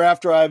later,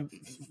 after I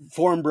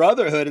formed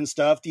Brotherhood and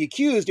stuff, The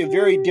Accused, a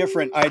very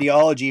different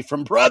ideology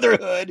from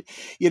Brotherhood.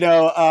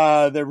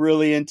 They're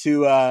really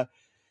into,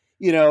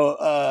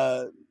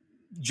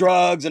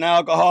 drugs and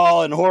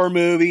alcohol and horror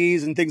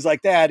movies and things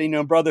like that.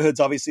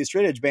 Brotherhood's obviously a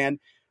straight edge band,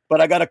 but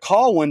I got a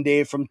call one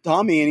day from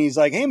Tommy and he's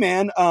like, hey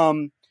man,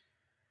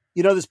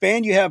 this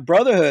band you have,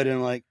 Brotherhood. And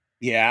I'm like,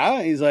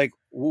 yeah. He's like,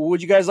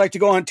 would you guys like to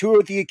go on tour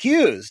with The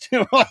Accused?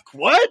 I'm like,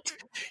 what?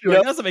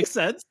 That doesn't make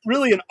sense.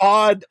 Really an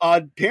odd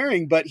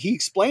pairing, but he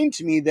explained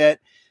to me that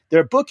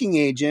their booking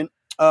agent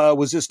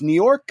was this New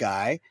York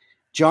guy,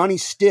 Johnny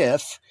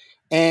Stiff,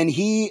 and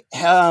he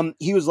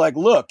was like,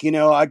 look, I'm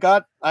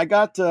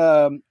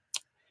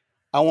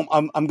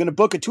going to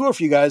book a tour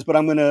for you guys, but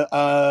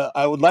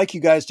I would like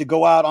you guys to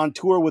go out on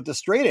tour with the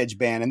straight edge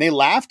band. And they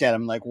laughed at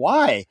him like,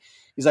 why?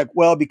 He's like,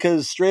 well,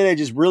 because straight edge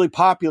is really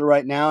popular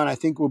right now. And I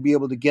think we'll be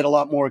able to get a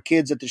lot more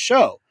kids at the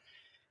show.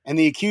 And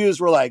The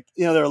Accused were like,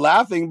 they're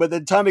laughing. But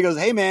then Tommy goes,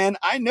 hey man,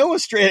 I know a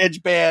straight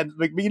edge band.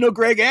 Like,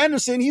 Greg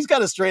Anderson, he's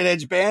got a straight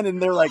edge band.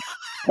 And they're like,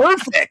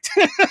 perfect.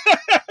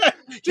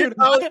 Dude,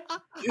 I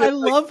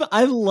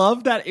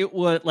love that it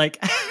was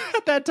like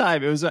at that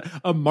time it was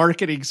a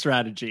marketing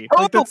strategy.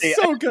 Like, that's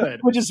so good.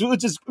 Which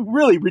is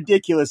really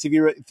ridiculous if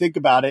you think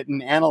about it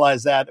and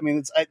analyze that. I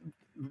mean,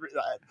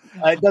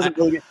 it doesn't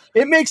really.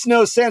 It makes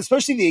no sense,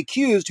 especially The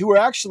Accused, who were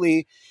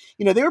actually,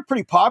 they were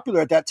pretty popular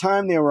at that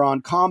time. They were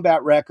on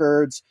Combat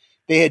Records.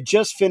 They had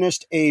just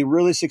finished a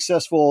really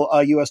successful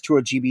U.S.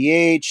 tour,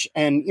 GBH,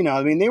 and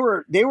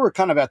they were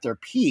kind of at their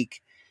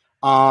peak,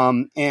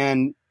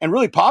 and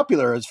really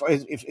popular as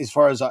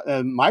far as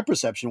my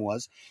perception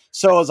was.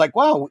 So I was like,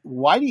 wow,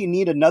 why do you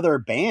need another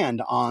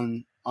band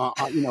on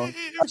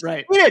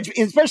right?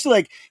 Especially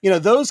like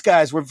those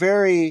guys were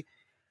very,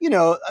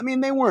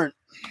 they weren't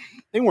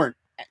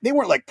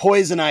like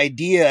Poison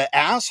Idea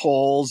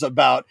assholes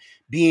about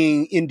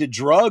being into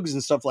drugs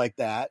and stuff like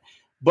that.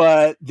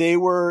 But they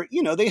were,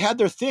 they had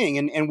their thing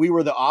and we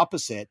were the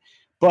opposite.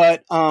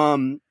 But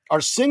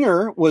our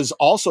singer was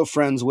also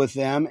friends with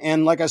them.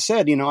 And like I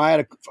said, I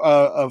had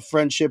a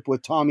friendship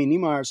with Tommy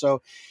Niemeyer.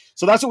 So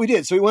that's what we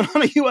did. So we went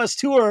on a US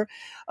tour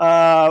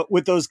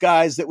with those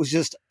guys. It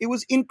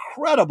was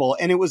incredible.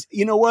 And it was,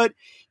 what,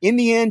 in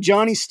the end,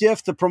 Johnny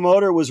Stiff, the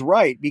promoter, was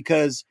right,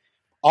 because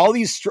all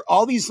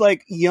these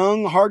like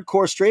young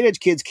hardcore straight edge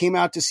kids came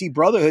out to see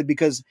Brotherhood,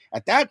 because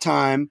at that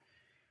time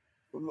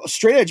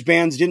straight edge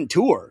bands didn't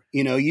tour.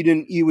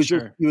 It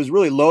was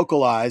really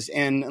localized.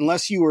 And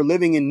unless you were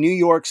living in New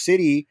York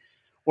City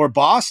or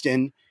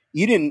Boston,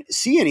 you didn't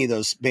see any of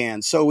those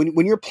bands. So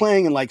when you're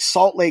playing in like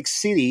Salt Lake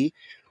City,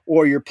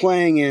 or you're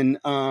playing in,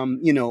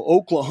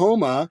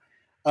 Oklahoma,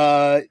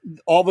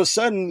 all of a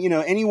sudden,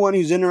 anyone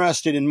who's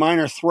interested in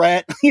Minor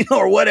Threat,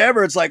 or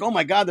whatever, it's like, oh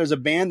my God, there's a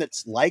band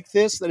that's like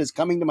this that is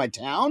coming to my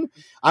town.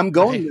 I'm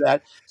going to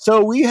that.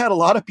 So we had a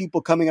lot of people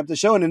coming up to the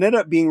show, and it ended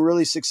up being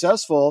really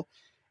successful.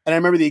 And I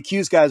remember the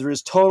Accused guys were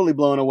just totally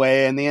blown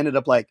away, and they ended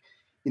up like,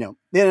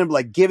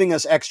 giving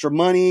us extra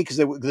money because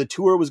the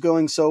tour was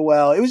going so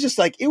well. It was just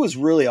like, it was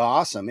really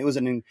awesome. It was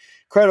an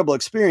incredible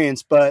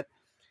experience, but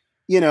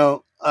it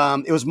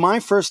was my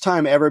first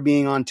time ever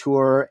being on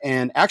tour,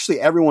 and actually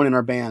everyone in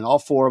our band, all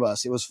four of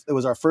us, it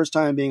was our first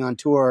time being on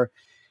tour.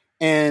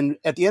 And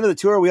at the end of the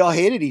tour, we all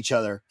hated each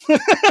other.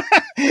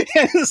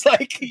 And it's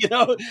like,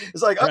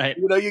 right.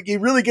 You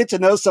really get to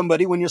know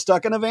somebody when you're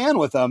stuck in a van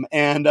with them.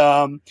 And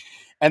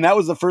that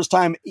was the first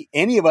time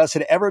any of us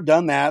had ever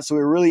done that. So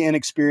we were really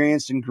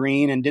inexperienced and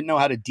green and didn't know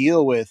how to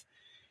deal with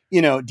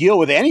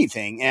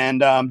anything,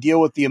 and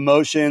deal with the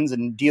emotions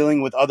and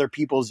dealing with other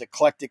people's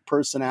eclectic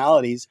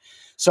personalities.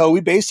 So we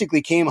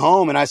basically came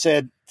home, and I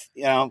said,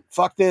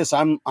 fuck this.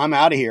 I'm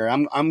out of here.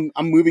 I'm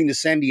moving to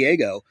San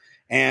Diego.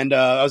 And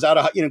I was out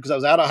of, because I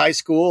was out of high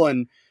school,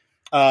 and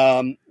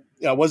I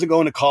wasn't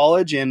going to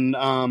college, and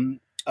I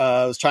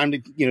was trying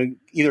to,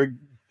 either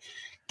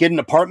get an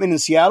apartment in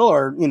Seattle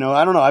or,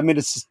 I don't know. I made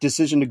a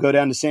decision to go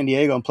down to San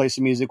Diego and play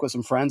some music with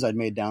some friends I'd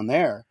made down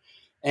there.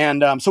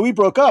 And so we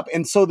broke up.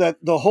 And so that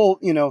the whole,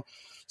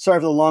 sorry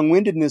for the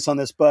long-windedness on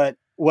this, but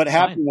what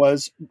happened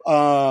was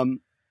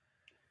Ron,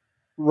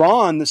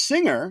 the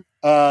singer,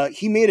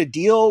 he made a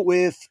deal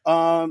with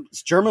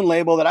this German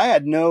label that I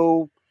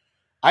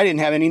didn't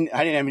have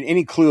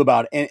any clue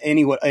about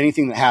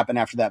anything that happened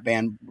after that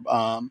band,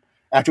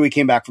 after we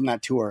came back from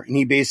that tour. And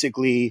he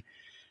basically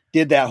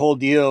did that whole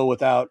deal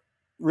without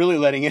really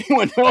letting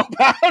anyone know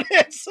about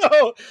it.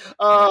 So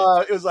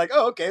it was like,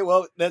 oh, okay,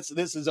 well,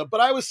 but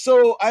I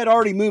had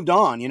already moved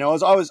on. I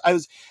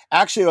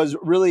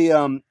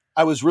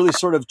was really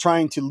sort of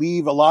trying to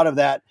leave a lot of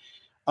that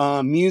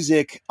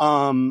music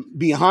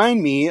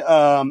behind me.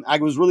 I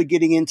was really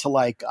getting into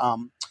like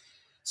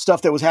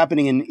stuff that was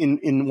happening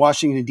in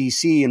Washington,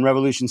 D.C. and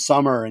Revolution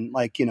Summer, and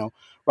like,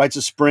 Rites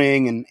of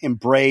Spring and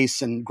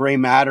Embrace and Gray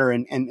Matter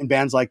and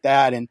bands like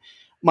that. And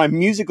my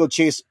musical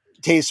taste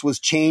was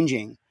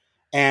changing.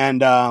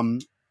 And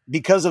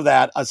because of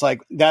that, I was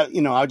like that,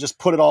 I just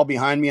put it all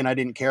behind me and I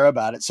didn't care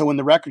about it. So when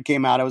the record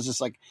came out, I was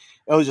just like,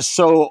 it was just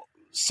so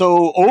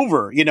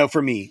over,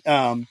 for me,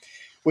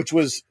 which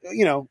was,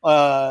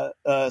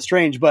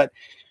 strange, but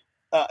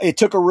it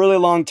took a really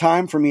long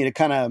time for me to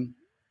kind of,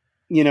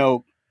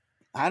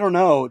 I don't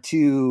know,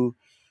 to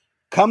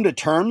come to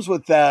terms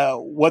with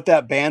what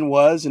that band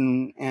was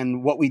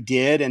and what we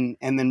did. And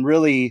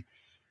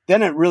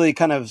then it really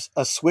kind of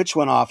a switch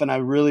went off, and I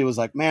really was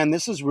like, man,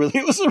 it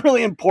was a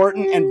really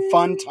important and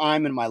fun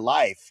time in my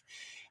life.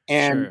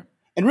 And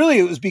really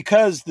it was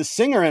because the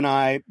singer and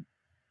I,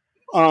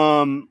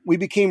 we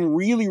became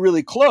really,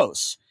 really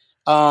close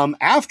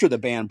after the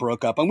band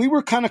broke up, and we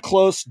were kind of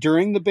close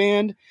during the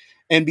band.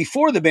 And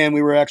before the band,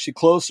 we were actually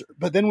closer.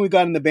 But then when we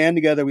got in the band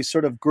together, we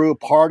sort of grew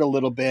apart a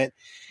little bit.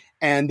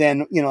 And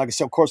then, like I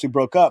said, of course, we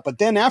broke up. But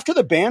then after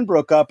the band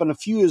broke up, and a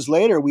few years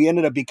later, we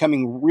ended up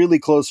becoming really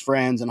close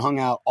friends and hung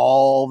out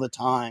all the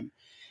time.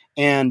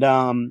 And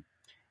then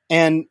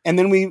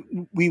we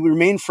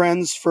remained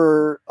friends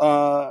for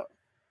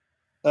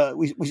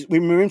we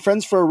remained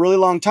friends for a really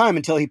long time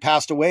until he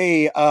passed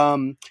away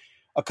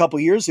a couple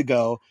years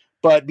ago.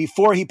 But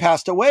before he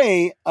passed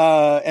away,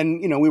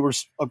 we were,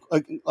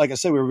 like I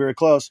said, we were very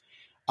close.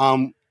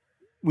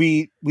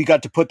 We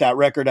got to put that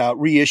record out,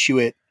 reissue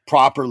it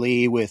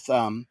properly with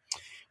a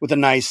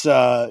nice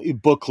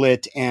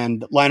booklet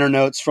and liner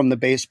notes from the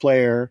bass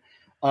player,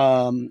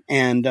 it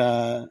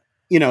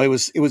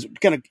was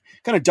kind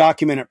of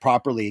document it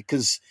properly,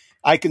 because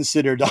I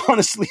considered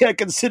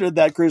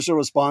that Crucial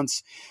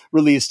Response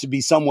release to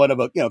be somewhat of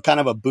a, kind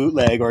of a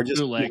bootleg, or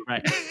just bootleg,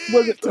 right?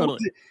 Totally.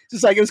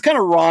 Just like, it was kind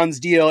of Ron's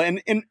deal,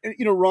 and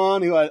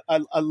Ron, who I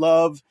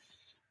love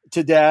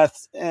to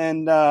death,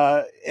 and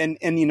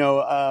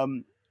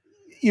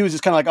he was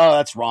just kind of like, oh,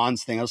 that's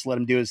Ron's thing. I'll just let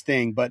him do his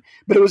thing. But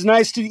it was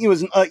nice to,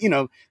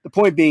 the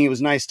point being, it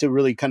was nice to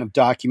really kind of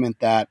document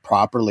that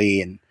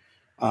properly, and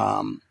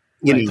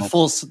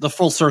the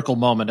full circle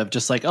moment of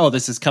just like, oh,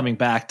 this is coming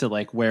back to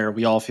like where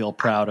we all feel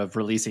proud of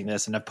releasing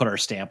this and have put our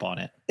stamp on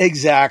it.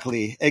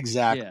 Exactly.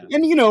 Yeah.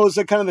 And it was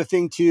a kind of the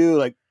thing too,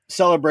 like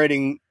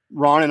celebrating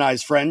Ron and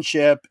I's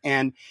friendship,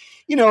 and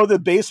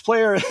the bass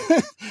player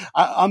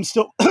I'm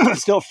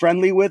still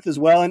friendly with as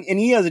well, and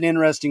he has an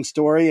interesting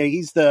story.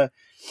 He's the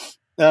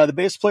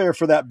bass player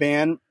for that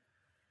band.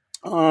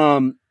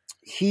 I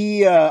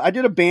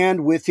did a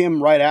band with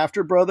him right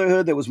after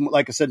Brotherhood that was,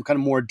 like I said, kind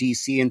of more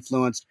DC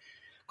influenced,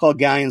 called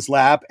Galleon's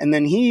Lap. And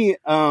then he,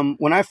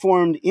 when I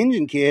formed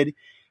Engine Kid,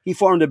 he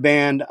formed a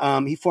band.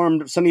 He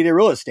formed Sunny Day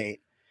Real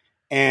Estate.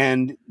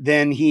 And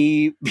then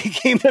he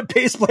became the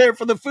bass player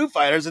for the Foo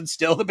Fighters, and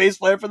still the bass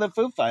player for the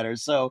Foo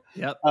Fighters. So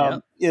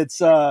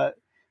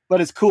but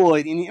it's cool.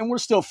 And we're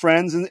still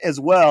friends as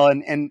well.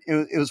 And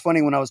it was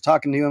funny when I was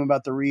talking to him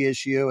about the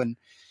reissue, and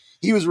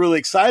he was really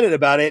excited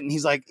about it. And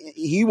he's like,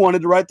 he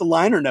wanted to write the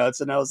liner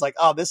notes. And I was like,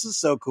 oh, this is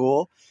so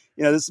cool.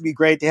 This would be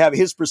great to have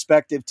his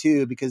perspective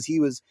too, because he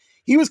was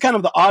kind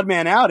of the odd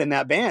man out in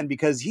that band,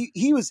 because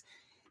he was,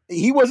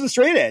 he wasn't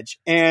straight edge,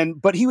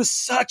 but he was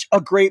such a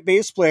great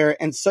bass player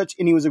and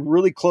he was a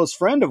really close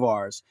friend of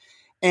ours.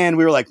 And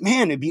we were like,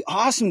 man, it'd be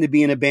awesome to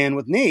be in a band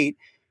with Nate.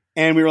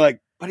 And we were like,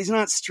 but he's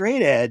not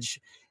straight edge.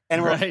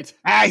 And we're like,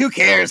 who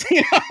cares?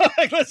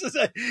 Like,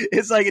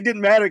 it's like, it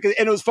didn't matter. And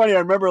it was funny. I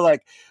remember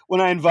like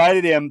when I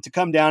invited him to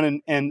come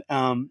down and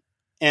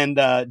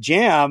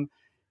jam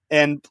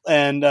and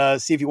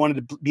see if he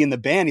wanted to be in the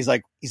band. He's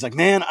like,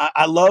 man,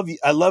 I love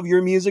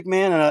your music,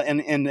 man.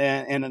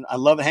 And I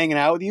love hanging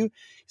out with you.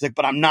 He's like,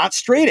 but I'm not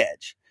straight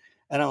edge.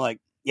 And I'm like,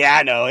 yeah,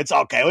 I know, it's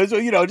okay.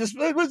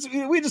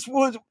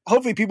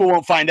 Hopefully people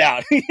won't find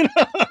out.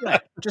 Right.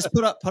 Just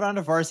put on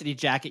a varsity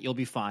jacket, you'll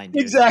be fine.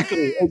 Dude.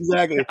 Exactly.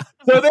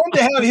 So then to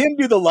have him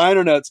do the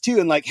liner notes too,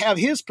 and like have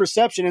his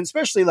perception, and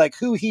especially like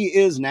who he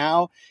is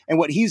now and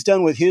what he's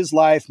done with his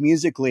life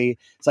musically,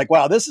 it's like,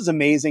 wow, this is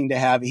amazing to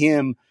have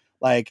him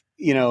like,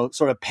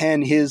 sort of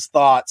pen his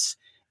thoughts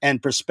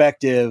and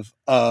perspective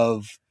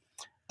of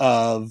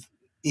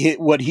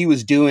what he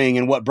was doing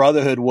and what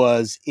Brotherhood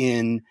was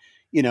in,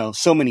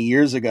 so many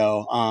years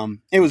ago.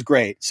 It was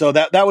great. So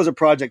that was a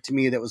project to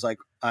me that was like,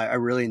 I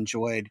really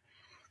enjoyed.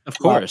 Of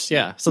course.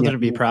 Yeah. Something to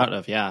be proud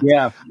of. Yeah.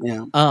 Yeah.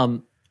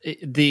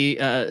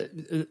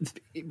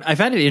 I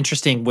find it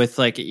interesting with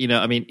like,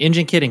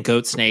 Engine Kid and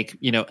Goat Snake,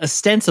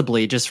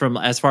 ostensibly just from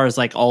as far as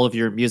like all of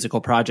your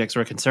musical projects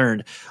were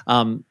concerned,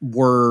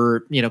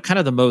 were, kind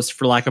of the most,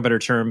 for lack of a better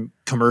term,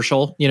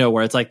 commercial,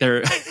 where it's like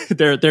there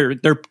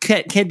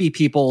can be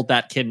people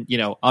that can,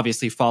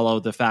 obviously follow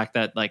the fact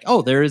that like,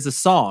 oh, there is a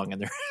song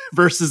and there are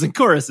verses and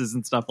choruses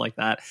and stuff like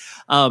that.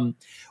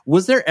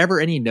 Was there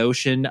ever any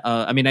notion,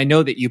 I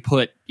know that you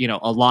put,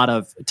 a lot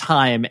of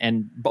time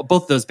and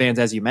both those bands,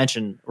 as you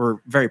mentioned,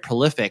 were very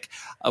prolific.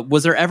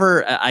 Was there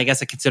ever, I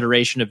guess, a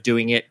consideration of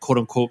doing it, quote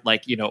unquote,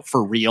 like,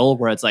 for real,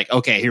 where it's like,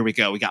 okay, here we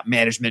go. We got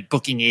management,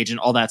 booking agent,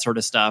 all that sort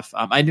of stuff.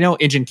 I know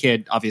Engine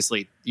Kid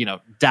obviously,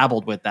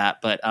 dabbled with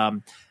that, but,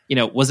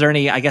 was there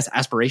any, I guess,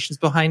 aspirations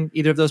behind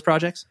either of those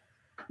projects?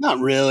 Not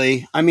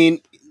really.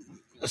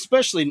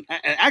 Especially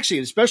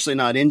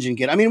not Engine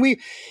Kid.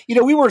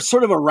 We were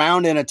sort of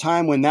around in a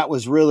time when it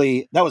was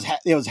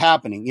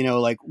happening,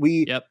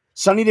 Yep.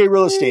 Sunny Day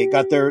Real Estate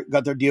got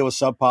their deal with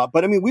Sub Pop,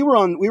 but we were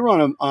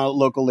on a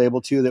local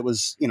label too that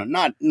was,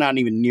 not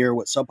even near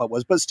what Sub Pop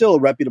was, but still a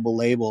reputable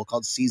label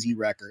called CZ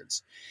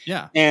Records.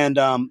 Yeah. And,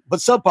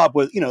 but Sub Pop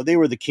was, they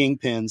were the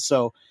kingpins.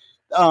 So,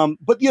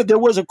 there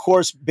was of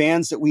course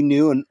bands that we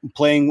knew and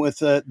playing with,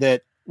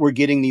 that were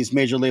getting these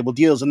major label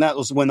deals. And that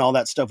was when all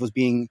that stuff was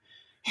being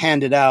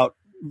handed out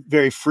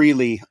very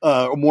freely,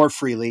 or more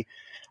freely.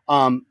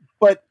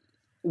 But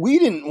we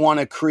didn't want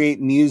to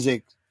create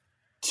music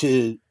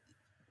to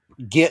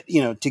get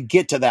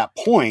to that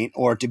point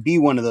or to be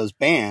one of those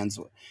bands.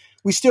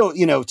 We still,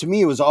 to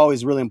me, it was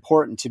always really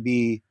important to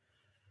be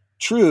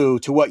true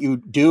to what you're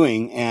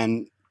doing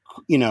and,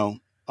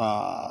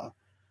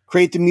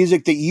 create the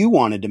music that you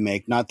wanted to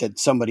make, not that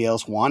somebody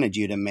else wanted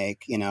you to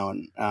make, and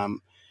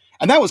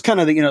that was kind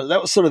of that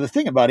was sort of the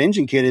thing about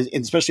Engine Kid is,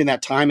 especially in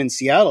that time in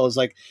Seattle, is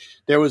like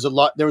there was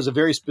a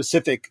very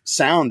specific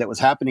sound that was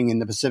happening in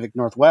the Pacific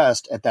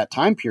Northwest at that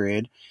time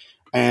period.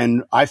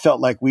 And I felt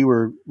like we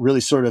were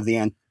really sort of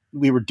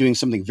we were doing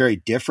something very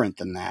different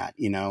than that,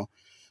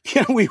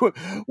 we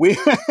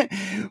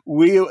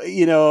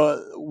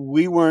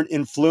weren't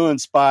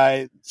influenced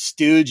by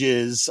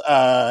Stooges,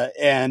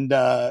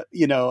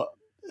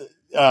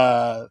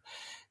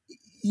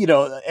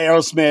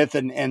 Aerosmith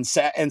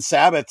and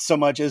Sabbath so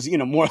much as,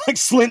 more like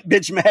Slint,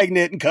 Bitch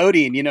Magnet and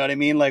Codeine, you know what I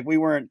mean? Like we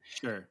weren't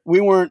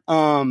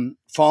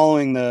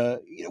following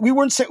we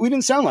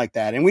didn't sound like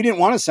that and we didn't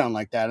want to sound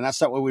like that. And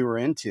that's not what we were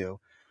into.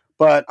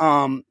 But,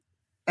 and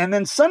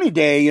then Sunny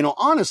Day,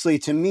 honestly,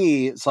 to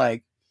me, it's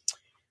like,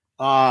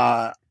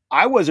 I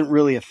wasn't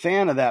really a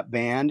fan of that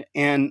band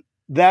and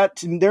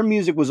their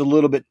music was a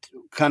little bit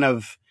kind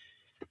of,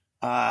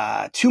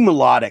 too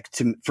melodic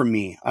for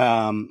me.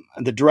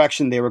 The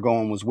direction they were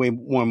going was way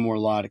more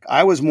melodic.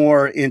 I was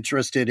more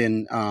interested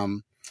in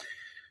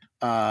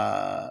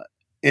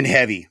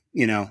heavy,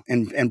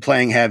 and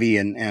playing heavy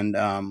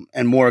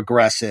and more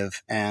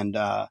aggressive and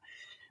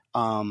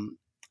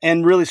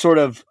really sort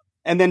of,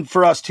 and then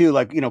for us too,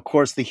 like, of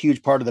course the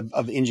huge part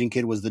of Engine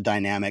Kid was the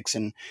dynamics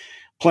and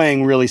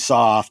playing really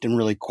soft and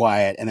really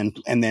quiet and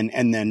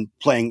then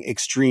playing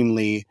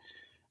extremely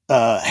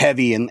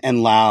heavy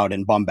and loud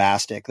and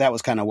bombastic. That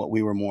was kind of what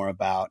we were more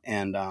about.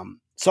 And,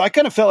 so I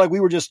kind of felt like we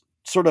were just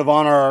sort of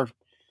on our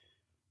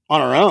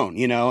own,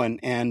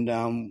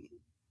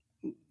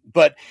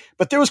 but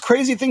there was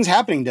crazy things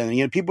happening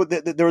then, people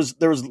there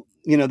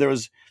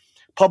was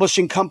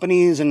publishing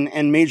companies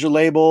and major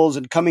labels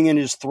and coming in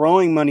and just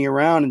throwing money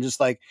around and just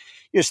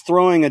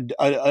throwing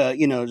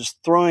just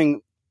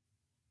throwing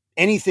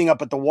anything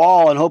up at the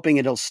wall and hoping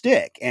it'll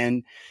stick.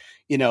 And,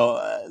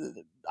 there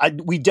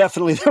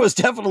was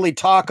definitely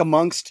talk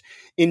amongst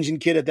Engine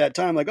Kid at that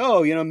time, like,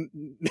 oh,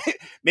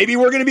 maybe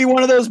we're going to be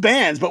one of those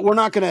bands, but we're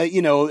not going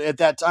to, at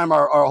that time,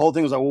 our whole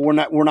thing was like, well,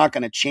 we're not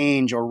going to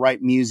change or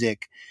write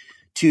music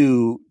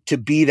to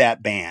be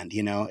that band.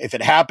 If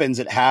it happens,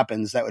 it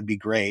happens. That would be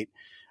great.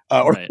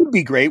 or Right. could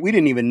be great. We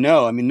didn't even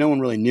know. I mean, no one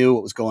really knew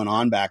what was going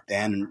on back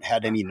then and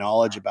had any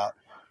knowledge about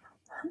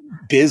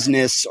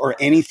business or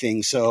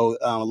anything. So,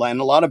 and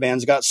a lot of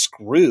bands got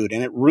screwed,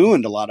 and it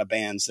ruined a lot of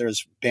bands.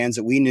 There's bands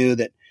that we knew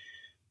that,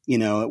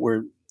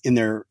 were in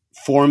their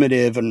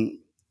formative and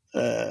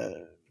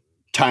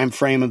time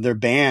frame of their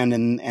band,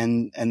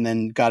 and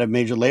then got a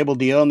major label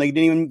deal, and they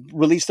didn't even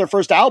release their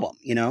first album.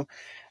 Yeah.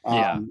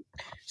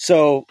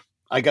 So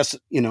I guess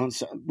we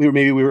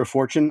were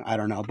fortunate. I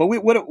don't know, but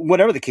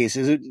whatever the case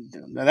is,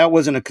 that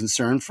wasn't a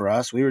concern for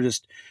us. We were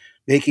just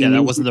making. Yeah, that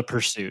music. wasn't the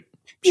pursuit.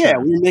 Yeah,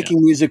 Sure. we were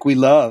making music we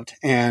loved,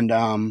 and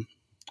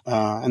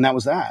that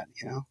was that.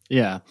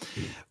 Yeah.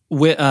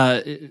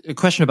 A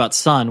question about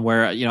Sunn,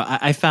 where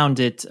I found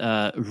it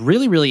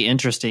really, really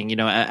interesting.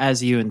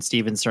 As you and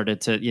Steven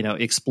started to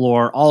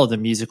explore all of the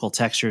musical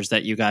textures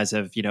that you guys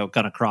have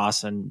gone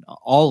across and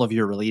all of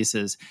your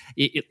releases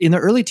in the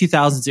early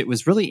 2000s. It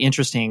was really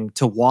interesting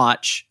to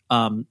watch.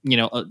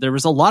 There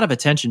was a lot of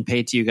attention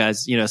paid to you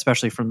guys,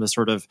 especially from the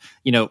sort of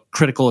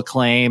critical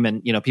acclaim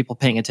and people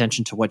paying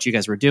attention to what you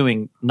guys were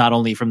doing, not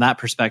only from that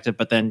perspective,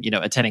 but then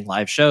attending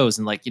live shows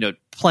and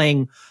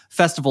playing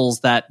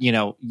festivals that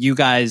you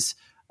guys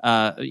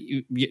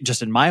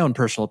just in my own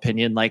personal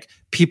opinion,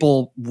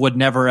 people would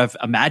never have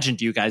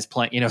imagined you guys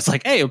playing. It's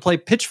like, hey, we'll play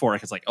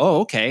Pitchfork. It's like,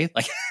 oh, okay,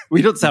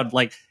 we don't sound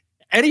like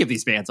any of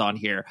these bands on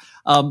here.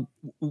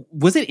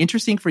 Was it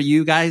interesting for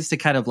you guys to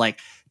kind of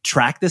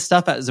track this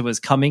stuff as it was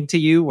coming to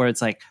you, where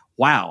it's like,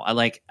 wow,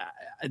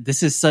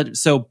 this is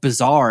so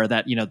bizarre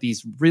that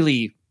these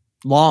really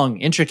long,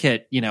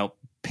 intricate,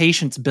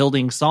 patience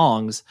building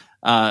songs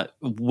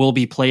will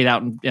be played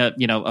out in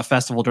a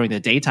festival during the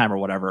daytime or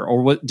whatever?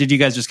 Or did you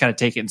guys just kind of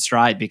take it in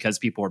stride because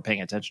people were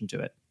paying attention to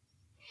it?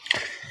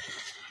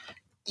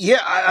 Yeah,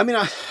 I mean,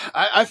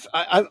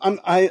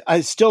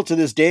 I still to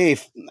this day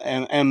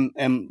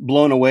am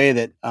blown away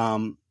that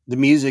the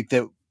music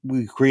that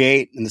we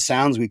create and the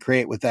sounds we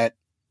create with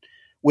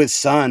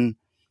Sunn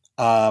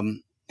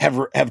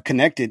have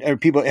connected, or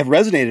people have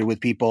resonated with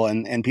people,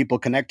 and people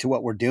connect to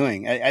what we're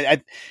doing.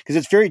 Because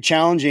it's very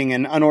challenging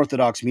and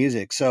unorthodox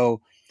music.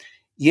 So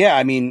yeah,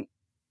 I mean,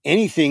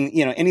 anything,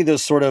 any of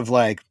those sort of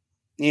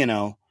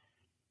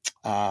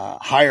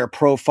higher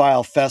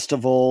profile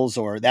festivals,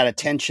 or that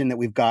attention that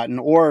we've gotten,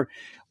 or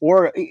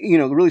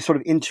really sort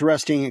of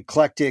interesting,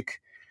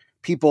 eclectic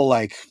people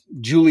like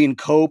Julian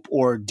Cope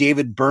or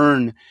David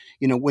Byrne,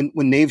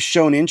 when they've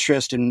shown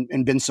interest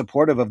and been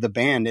supportive of the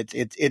band,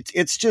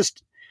 it's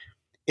just,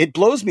 it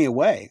blows me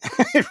away.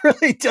 It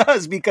really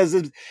does, because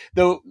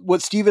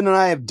what Steven and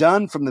I have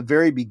done from the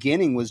very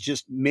beginning was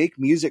just make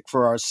music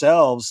for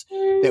ourselves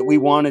that we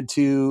wanted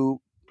to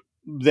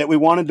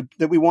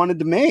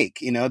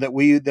make, and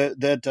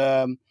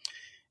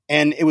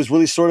it was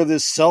really sort of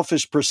this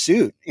selfish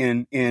pursuit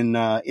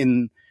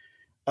that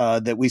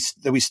we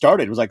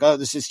started. It was like, oh,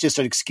 this is just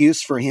an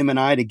excuse for him and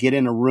I to get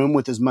in a room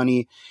with as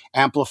many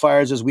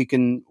amplifiers as we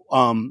can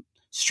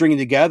string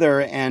together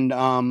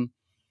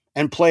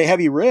and play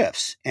heavy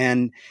riffs.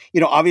 And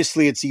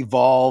obviously it's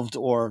evolved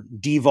or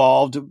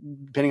devolved,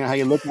 depending on how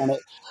you look at it,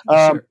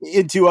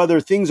 into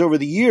other things over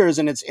the years,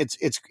 and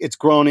it's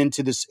grown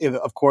into this,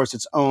 of course,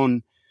 its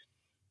own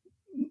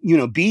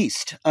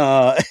beast,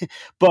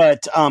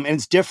 but and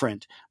it's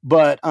different,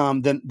 but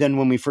than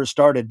when we first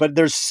started. But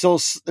there's still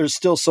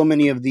so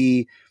many of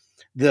the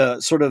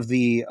sort of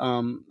the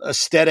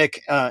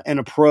aesthetic and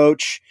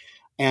approach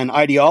and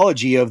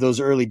ideology of those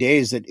early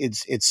days that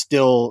it's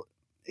still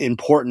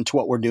important to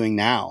what we're doing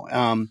now.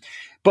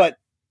 But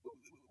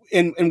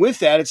with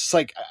that, it's just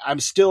like I'm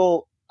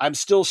still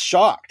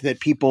shocked that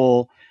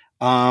people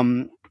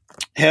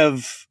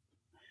have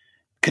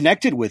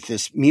connected with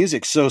this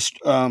music so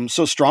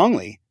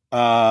strongly,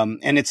 and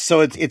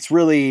it's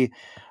really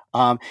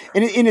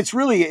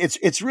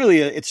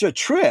it's a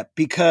trip,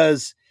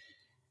 because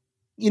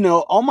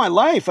all my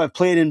life I've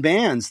played in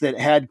bands that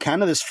had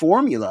kind of this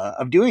formula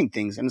of doing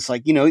things, and it's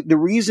like, the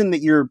reason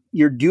that you're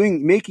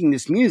making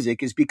this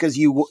music is because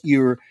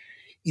you're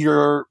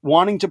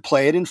wanting to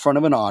play it in front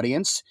of an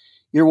audience,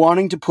 you're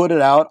wanting to put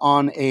it out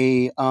on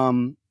an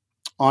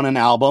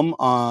album,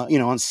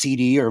 on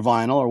CD or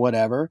vinyl or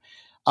whatever.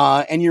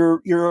 And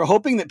you're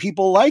hoping that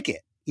people like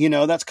it.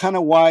 That's kind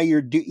of why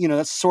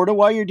that's sort of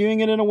why you're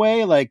doing it in a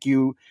way. Like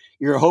you're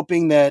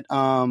hoping that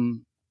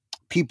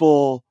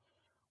people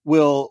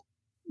will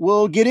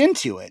get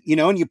into it,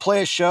 and you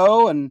play a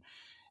show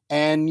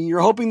and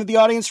you're hoping that the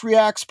audience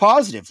reacts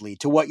positively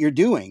to what you're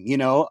doing.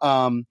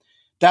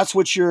 That's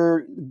what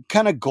your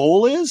kind of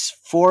goal is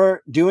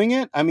for doing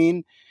it. I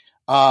mean,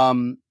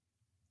 and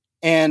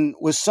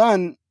with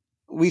Sunn,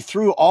 we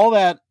threw all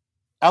that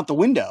out the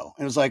window,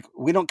 and it was like,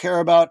 we don't care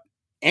about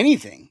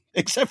anything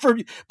except for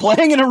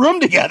playing in a room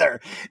together.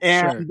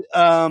 And,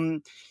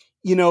 sure.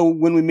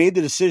 When we made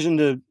the decision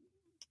to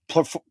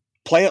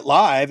play it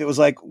live, it was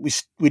like,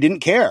 we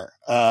didn't care,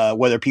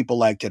 whether people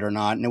liked it or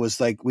not. And it was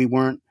like, we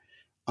weren't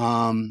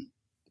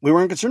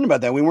concerned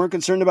about that. We weren't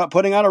concerned about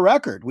putting out a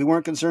record. We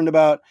weren't concerned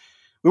about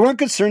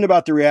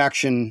the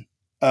reaction,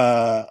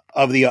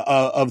 of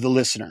the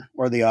listener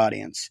or the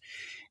audience.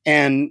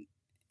 And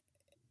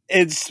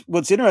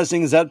what's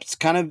interesting is that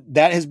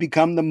has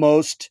become the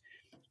most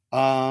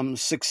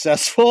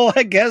successful,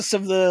 I guess,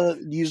 of the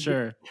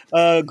Sure.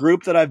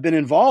 group that I've been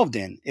involved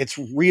in. It's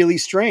really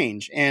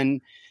strange.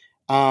 And,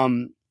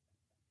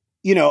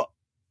 you know,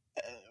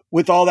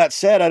 with all that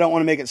said, I don't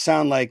want to make it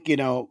sound like,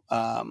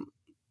 that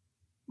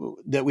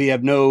we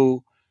have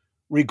no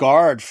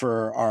regard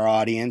for our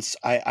audience.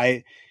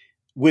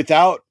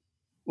 Without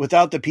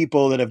the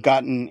people that have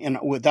gotten, and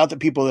without the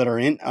people that are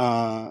in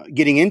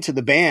getting into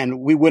the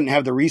band, we wouldn't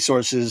have the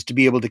resources to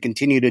be able to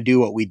continue to do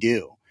what we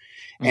do.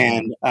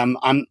 Mm-hmm.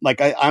 And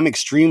I'm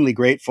extremely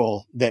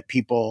grateful that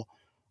people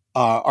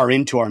are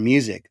into our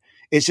music.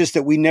 It's just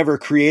that we never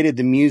created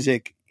the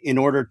music in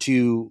order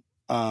to,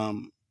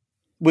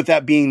 with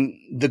that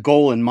being the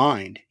goal in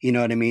mind. You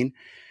know what I mean?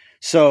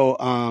 So,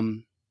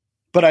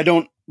 but I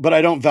don't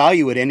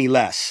value it any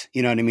less.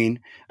 You know what I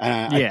mean?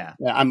 Yeah.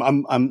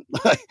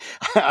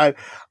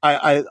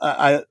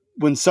 I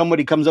when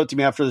somebody comes up to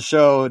me after the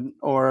show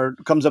or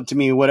comes up to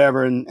me,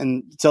 whatever,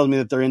 and tells me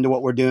that they're into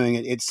what we're doing,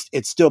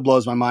 it still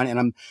blows my mind. And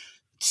I'm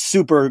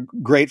super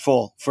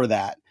grateful for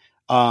that.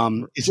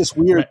 It's just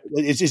weird. Right.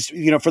 It's just,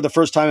 for the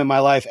first time in my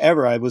life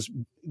ever, I was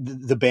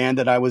the band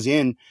that I was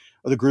in,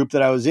 or the group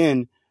that I was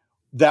in,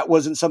 that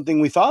wasn't something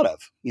we thought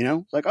of,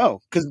 like,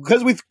 oh,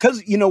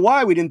 because you know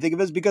why we didn't think of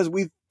it is because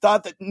we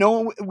thought that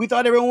we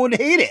thought everyone would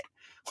hate it.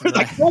 We're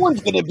like, no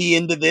one's going to be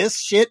into this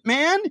shit,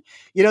 man.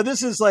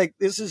 This is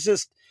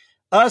just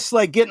us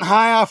like getting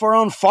high off our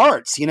own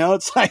farts.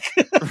 It's like,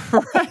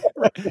 right.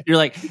 You're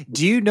like,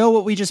 do you know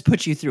what we just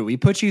put you through? We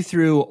put you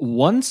through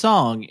one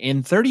song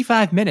in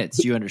 35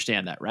 minutes. Do you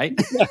understand that?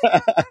 Right.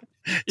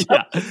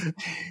 Yeah.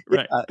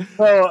 Right.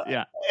 So,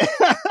 yeah.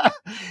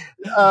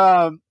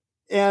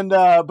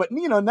 But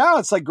now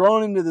it's like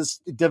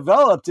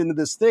developed into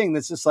this thing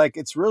that's just like,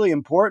 it's really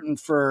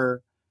important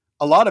for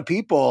a lot of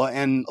people.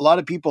 And a lot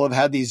of people have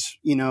had these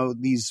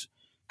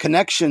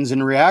connections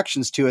and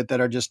reactions to it that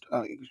are just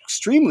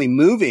extremely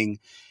moving.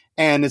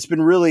 And it's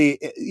been really,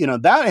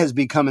 that has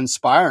become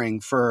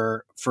inspiring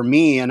for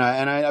me. And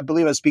I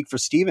believe I speak for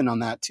Steven on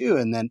that too.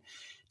 And then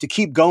to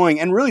keep going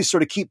and really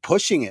sort of keep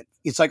pushing it.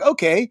 It's like,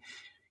 okay,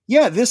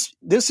 yeah, this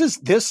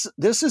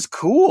is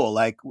cool.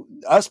 Like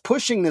us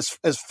pushing this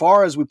as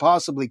far as we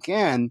possibly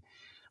can.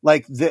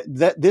 Like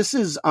this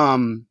is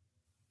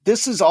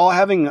all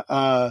having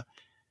a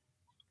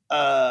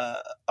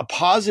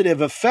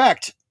positive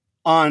effect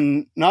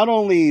on not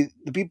only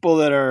the people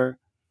that are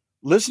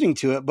listening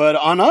to it, but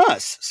on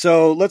us.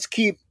 So let's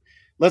keep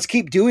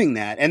doing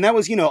that. And that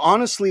was,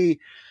 honestly,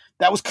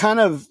 that was kind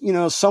of,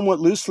 somewhat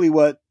loosely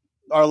what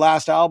our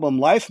last album,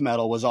 Life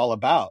Metal, was all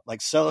about.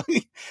 Like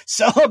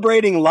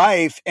celebrating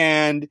life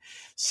and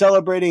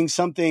celebrating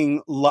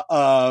something,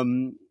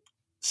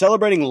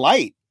 celebrating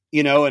light,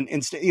 and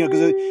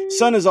because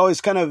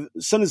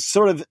Sunn is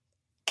sort of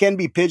can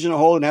be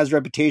pigeonholed and has a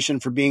reputation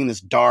for being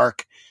this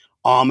dark,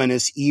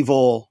 ominous,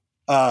 evil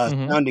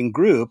sounding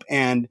group.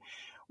 And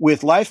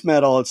with Life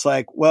Metal, it's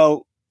like,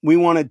 well, we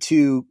wanted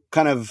to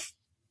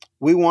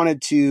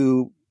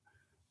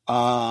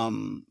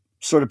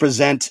sort of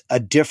present a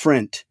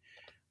different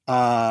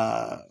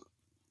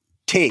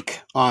take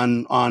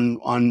on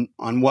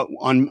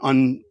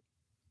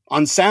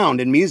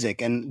sound and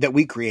music and that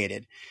we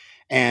created.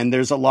 And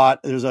and for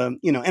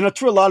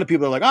a lot of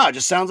people are like, it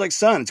just sounds like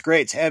Sunn. It's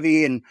great. It's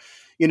heavy and,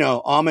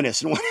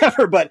 ominous and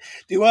whatever. But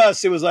to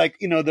us, it was like,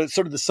 the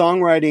sort of the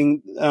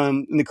songwriting,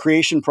 and the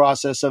creation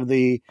process of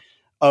the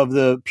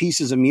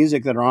pieces of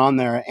music that are on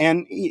there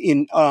and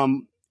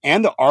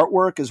and the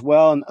artwork as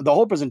well. And the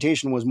whole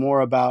presentation was more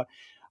about,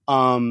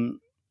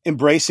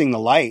 embracing the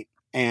light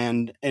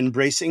and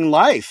embracing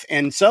life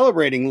and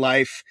celebrating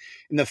life.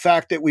 And the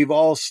fact that we've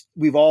all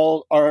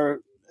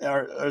are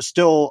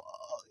still,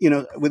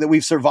 that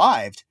we've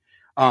survived.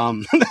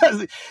 And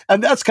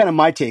that's kind of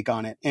my take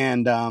on it.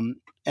 And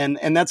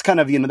that's kind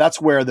of,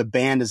 that's where the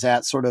band is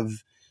at sort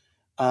of,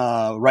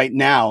 right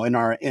now in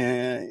our,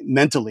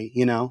 mentally,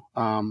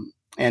 and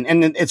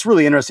it's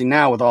really interesting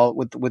now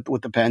with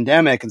the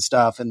pandemic and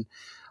stuff. And,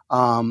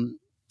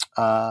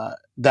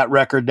 that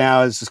record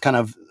now is just kind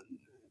of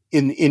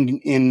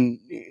in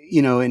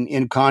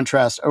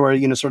contrast,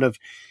 or, sort of,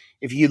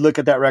 if you look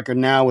at that record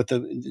now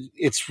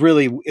it's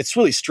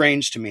really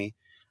strange to me.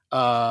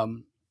 But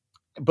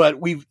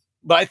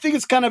I think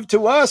it's kind of,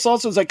 to us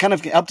also, it's like kind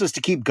of helped us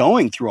to keep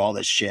going through all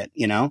this shit,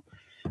 Yeah.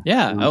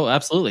 Oh,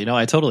 absolutely. No,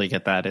 I totally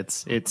get that.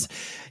 It's,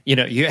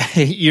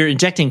 you're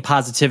injecting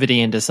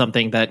positivity into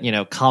something that,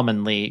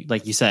 commonly,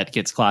 like you said,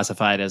 gets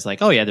classified as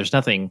like, oh yeah, there's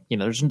nothing,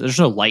 there's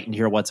no light in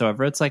here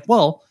whatsoever. It's like,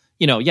 well,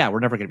 yeah, we're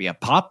never going to be a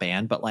pop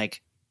band, but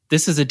like,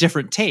 this is a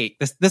different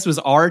take. This was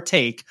our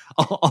take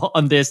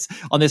on this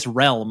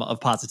realm of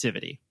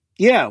positivity.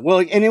 Yeah. Well,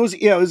 and it was a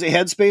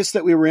headspace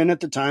that we were in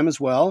at the time as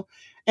well.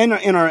 And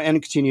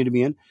continue to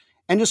be in,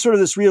 and just sort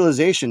of this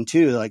realization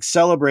too, like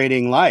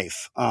celebrating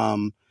life,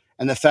 and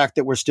the fact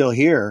that we're still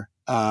here.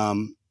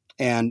 And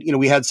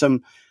we had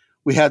some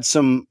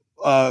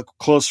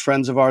close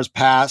friends of ours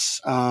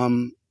pass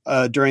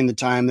during the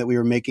time that we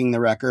were making the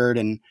record,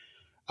 and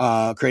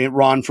created.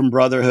 Ron from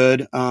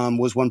Brotherhood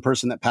was one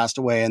person that passed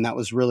away, and that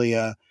was really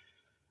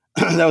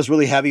that was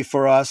really heavy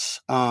for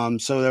us.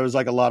 So there was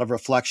like a lot of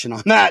reflection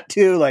on that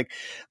too, like,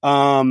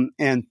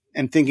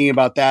 and thinking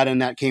about that,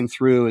 and that came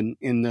through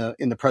in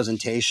the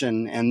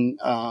presentation and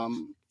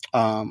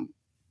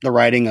the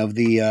writing of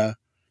the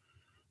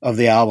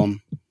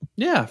album.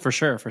 Yeah, for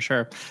sure, for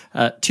sure.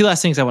 Two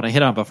last things I want to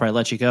hit on before I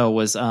let you go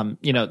was,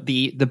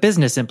 the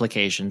business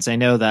implications. I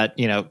know that,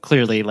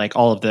 clearly like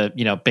all of the,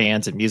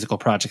 bands and musical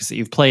projects that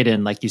you've played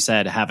in, like you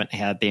said, haven't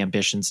had the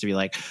ambitions to be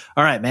like,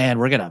 all right, man,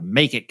 we're going to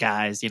make it,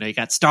 guys. You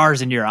got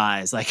stars in your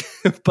eyes. Like,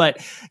 but,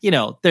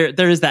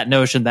 there is that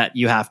notion that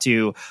you have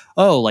to,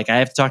 I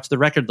have to talk to the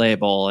record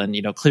label. And,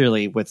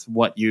 clearly with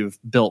what you've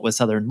built with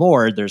Southern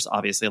Lord, there's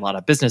obviously a lot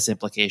of business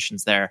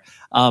implications there.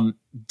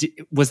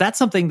 Was that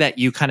something that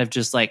you kind of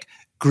just like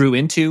grew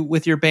into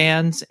with your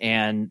bands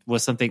and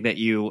was something that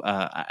you,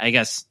 I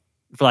guess,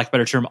 for lack of a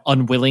better term,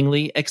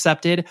 unwillingly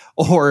accepted?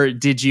 Or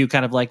did you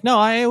kind of like, no,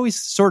 I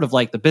always sort of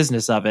like the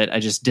business of it. I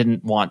just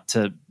didn't want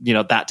to,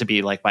 that to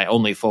be like my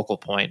only focal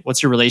point.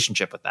 What's your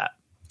relationship with that?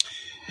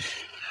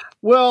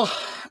 Well,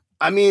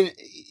 I mean,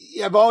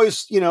 I've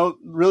always,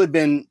 really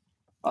been,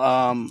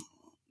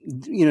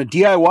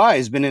 DIY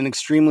has been an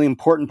extremely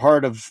important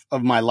part of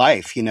my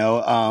life,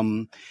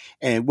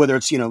 and whether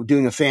it's,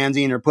 doing a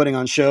fanzine or putting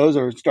on shows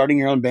or starting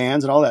your own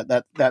bands and all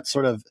that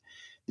sort of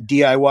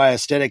DIY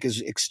aesthetic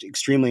is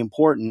extremely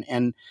important.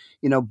 And,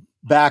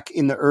 back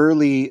in the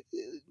early,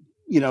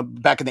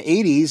 back in the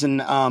 80s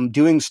and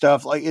doing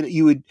stuff like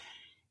you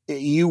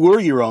were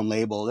your own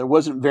label. There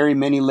wasn't very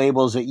many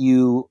labels that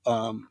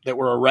that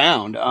were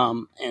around.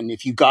 And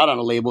if you got on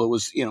a label, it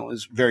was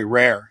very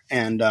rare.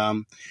 And,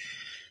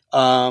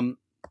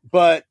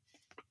 but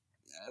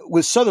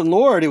with Southern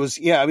Lord, it was,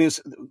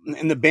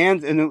 in the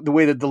band, and the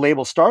way that the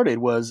label started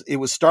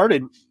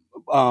started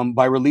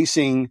by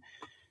releasing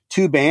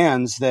two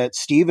bands that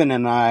Steven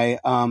and I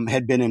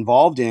had been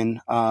involved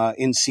in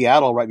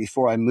Seattle right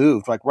before I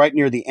moved. Like right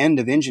near the end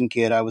of Engine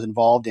Kid, I was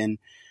involved in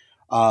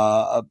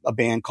a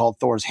band called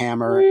Thor's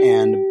Hammer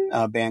and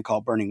a band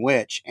called Burning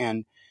Witch.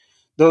 And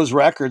those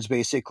records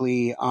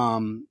basically,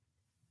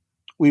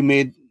 we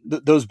made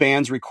those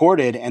bands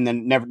recorded, and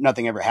then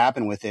nothing ever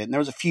happened with it. And there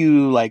was a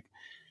few like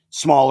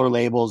smaller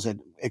labels that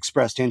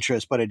expressed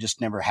interest, but it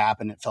just never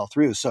happened. It fell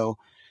through. So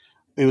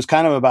it was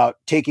kind of about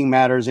taking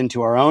matters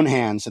into our own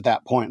hands at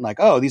that point. Like,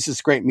 oh, this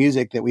is great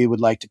music that we would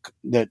like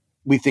that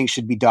we think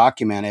should be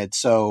documented.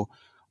 So,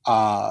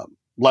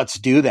 let's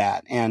do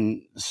that.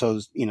 And so,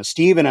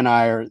 Steven and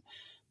I are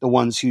the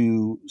ones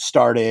who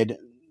started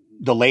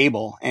the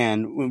label,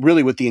 and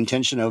really with the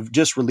intention of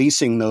just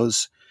releasing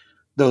those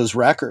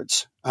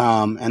records,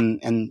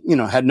 and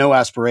had no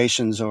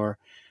aspirations or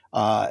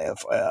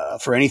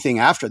for anything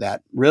after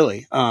that,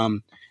 really.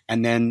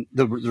 And then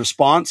the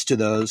response to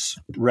those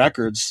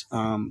records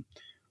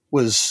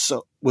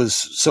was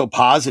so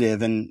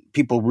positive, and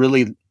people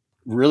really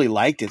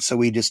liked it. So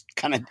we just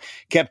kind of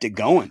kept it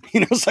going.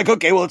 It's like,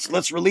 okay, well,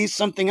 let's release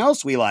something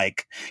else we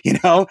like,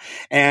 and sure.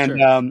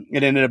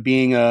 It ended up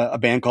being a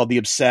band called The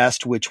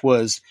Obsessed, which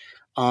was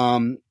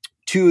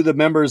two of the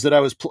members that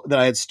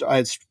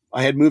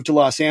I had moved to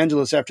Los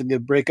Angeles after the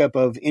breakup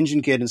of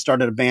Engine Kid and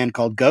started a band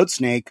called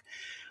Goatsnake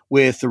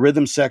with the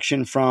rhythm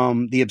section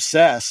from The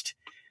Obsessed.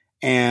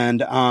 And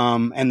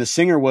the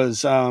singer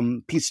was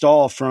Pete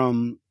Stahl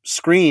from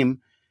Scream,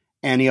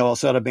 and he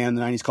also had a band in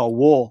the 90s called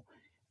Wool.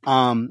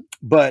 There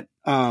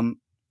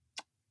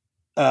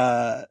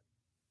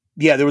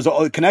was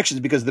all the connections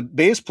because the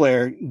bass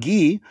player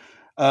Guy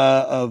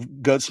of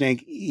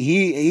Goatsnake,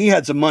 he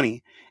had some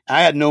money.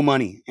 I had no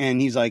money, and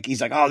he's like,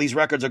 oh, these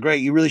records are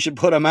great. You really should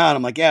put them out.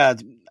 I'm like, yeah,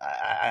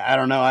 I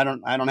don't know. I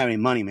don't have any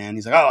money, man.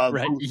 He's like, oh,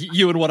 right.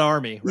 You and what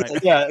army?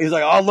 Right. Yeah. He's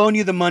like, I'll loan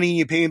you the money.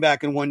 You pay me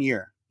back in 1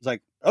 year. It's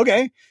like,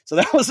 okay. So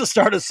that was the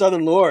start of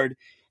Southern Lord.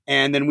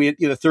 And then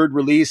the third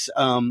release,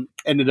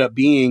 ended up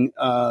being,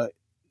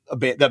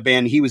 that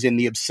band he was in,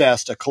 The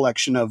Obsessed, a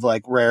collection of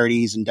like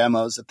rarities and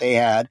demos that they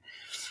had.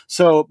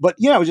 So, but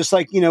it was just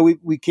like,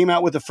 we came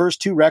out with the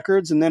first two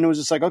records, and then it was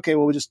just like, okay,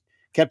 well, we just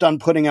kept on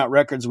putting out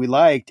records we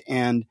liked,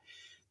 and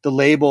the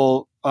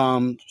label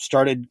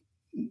started,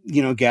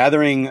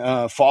 gathering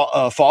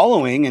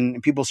following,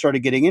 and people started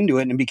getting into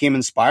it, and it became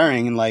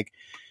inspiring, and like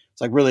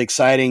it's like really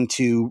exciting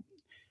to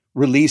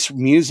release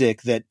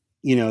music that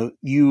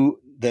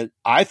that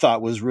I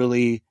thought was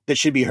really that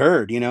should be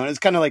heard. And it's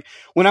kind of like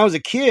when I was a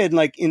kid,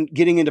 like in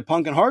getting into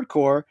punk and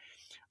hardcore,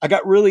 I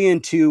got really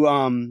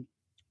into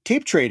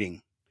tape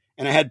trading.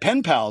 And I had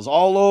pen pals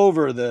all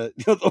over the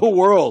whole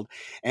world,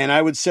 and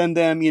I would send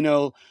them,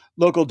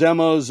 local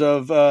demos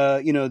of,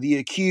 The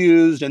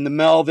Accused and the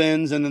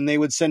Melvins, and then they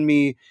would send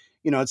me,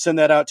 I'd send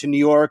that out to New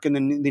York, and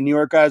then the New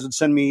York guys would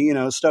send me,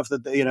 stuff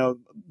that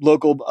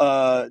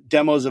local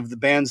demos of the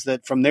bands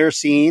that from their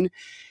scene,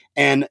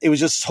 and it was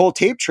just this whole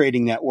tape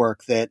trading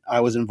network that I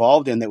was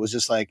involved in. That was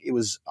just like it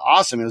was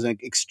awesome. It was a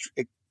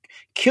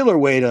killer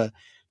way to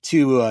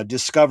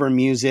discover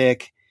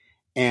music.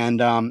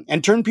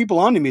 and turn people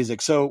on to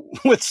music. So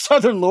with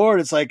Southern Lord,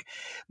 it's like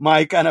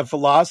my kind of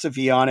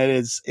philosophy on it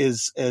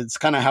is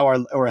kind of how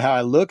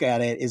I look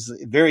at it is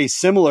very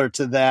similar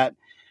to that.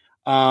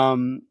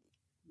 The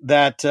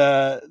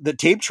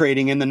tape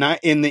trading in the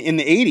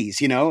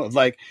 80s, of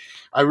like,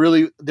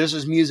 this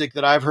is music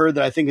that I've heard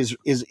that I think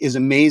is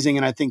amazing.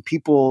 And I think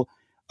people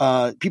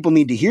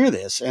need to hear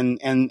this.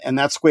 And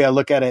that's the way I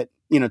look at it,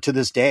 to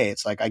this day.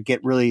 It's like, I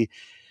get really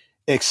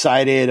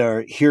excited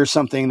or hear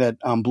something that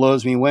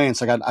blows me away.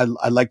 It's like,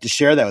 I'd like to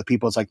share that with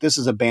people. It's like, this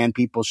is a band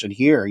people should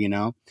hear,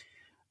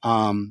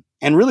 and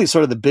really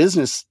sort of the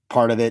business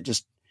part of it.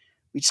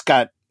 We just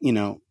got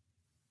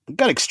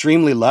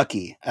extremely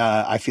lucky,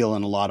 I feel,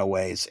 in a lot of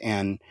ways.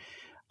 And,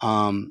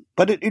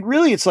 but it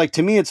really, it's like,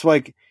 to me, it's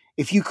like,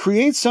 if you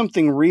create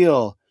something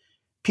real,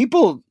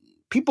 people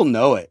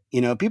know it,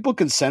 people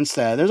can sense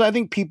that. I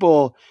think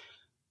people,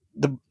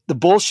 the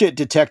bullshit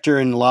detector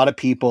in a lot of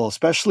people,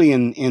 especially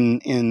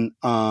in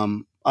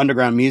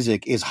underground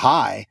music, is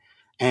high,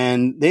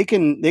 and they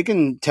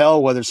can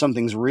tell whether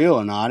something's real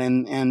or not.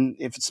 And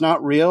if it's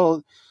not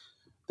real,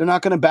 they're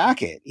not going to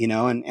back it,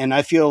 and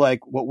I feel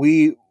like what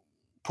we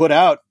put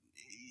out,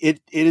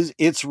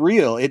 it's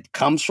real. It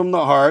comes from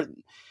the heart,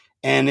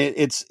 and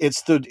it's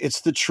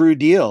the true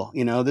deal.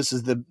 This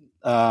is the,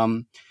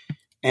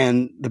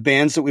 and the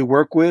bands that we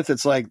work with,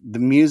 it's like the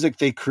music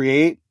they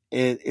create,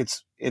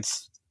 it's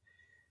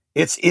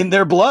in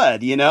their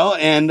blood,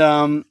 and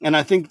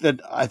I think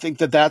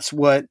that that's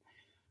what,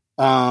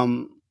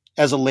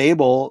 as a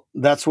label,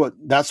 that's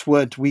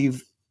what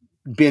we've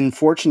been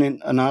fortunate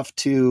enough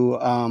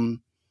to,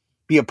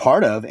 be a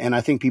part of. And I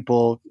think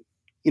people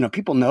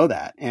know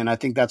that. And I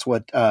think that's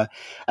what, and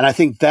I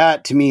think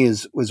that to me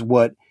was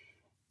what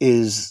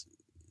is,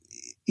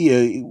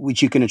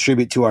 which you can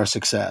attribute to our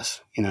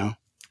success,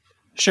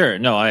 Sure.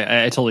 No,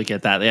 I totally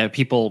get that. Yeah,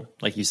 people,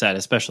 like you said,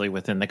 especially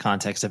within the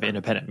context of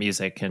independent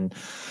music, can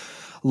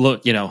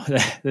look,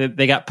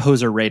 they got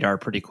poser radar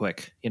pretty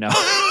quick, They're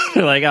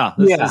like, oh,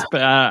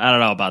 I don't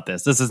know about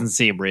this. This doesn't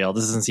seem real.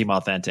 This doesn't seem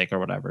authentic or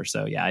whatever.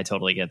 So yeah, I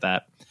totally get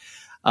that.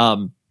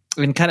 And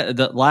kind of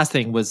the last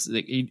thing was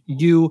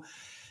you,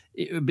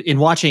 in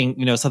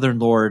watching, Southern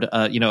Lord,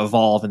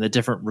 evolve and the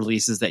different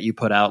releases that you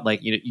put out, like,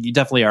 you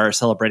definitely are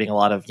celebrating a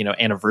lot of,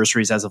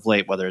 anniversaries as of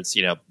late, whether it's,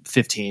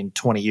 15,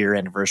 20 year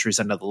anniversaries.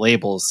 I know the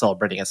label is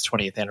celebrating its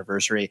 20th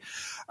anniversary.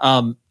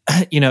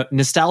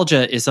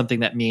 Nostalgia is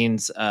something that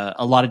means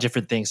a lot of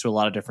different things to a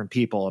lot of different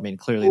people. I mean,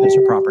 clearly there's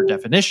a proper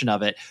definition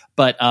of it,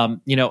 but,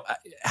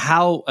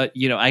 how,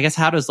 I guess,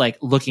 how does like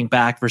looking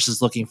back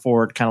versus looking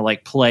forward kind of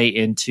like play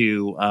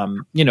into,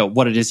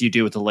 what it is you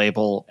do with the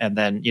label, and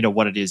then,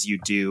 what it is you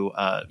do,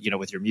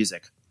 with your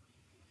music?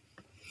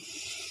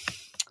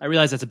 I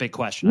realize that's a big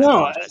question.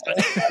 No,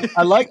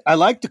 I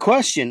like the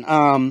question.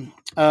 Trying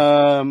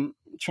to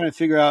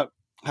figure out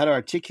how to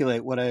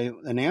articulate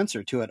an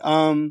answer to it.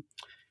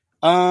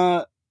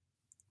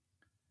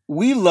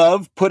 We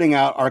love putting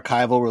out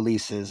archival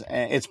releases.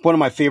 It's one of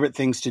my favorite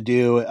things to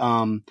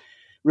do.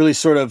 Really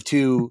sort of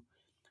to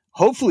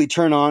hopefully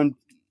turn on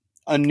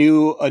a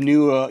new or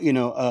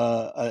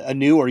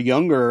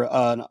younger,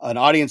 an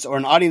audience, or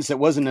an audience that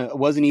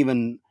wasn't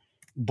even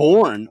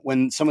born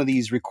when some of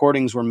these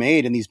recordings were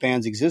made and these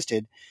bands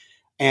existed,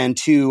 and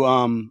to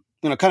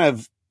kind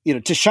of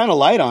to shine a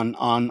light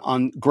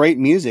on great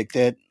music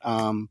that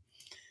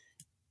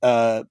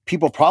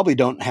people probably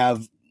don't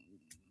have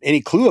any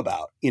clue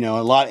about, a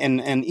lot.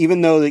 And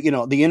even though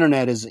the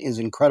internet is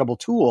an incredible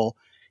tool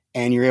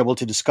and you're able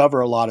to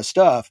discover a lot of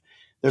stuff,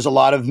 there's a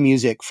lot of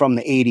music from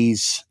the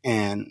 80s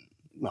and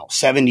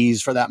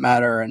 70s for that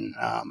matter, and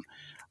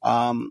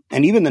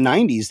even the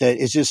 90s that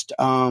is just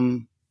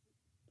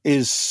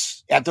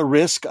is at the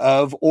risk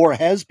of, or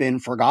has been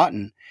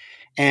forgotten.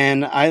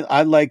 And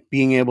I like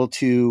being able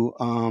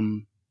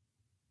to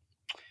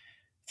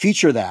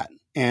feature that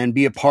and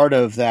be a part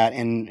of that,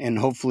 and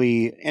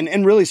hopefully,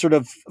 and really sort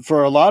of,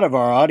 for a lot of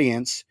our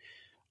audience,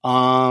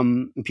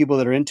 people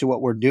that are into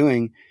what we're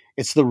doing,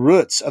 it's the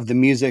roots of the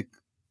music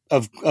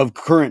of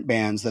current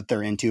bands that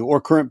they're into, or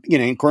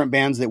current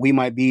bands that we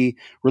might be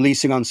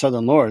releasing on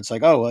Southern Lord. It's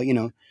like, oh, well,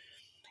 you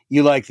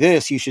like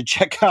this, you should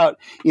check out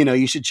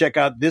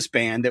this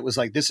band that was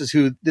like, this is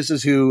who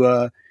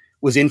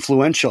was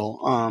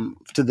influential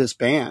to this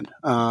band.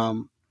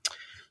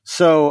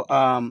 So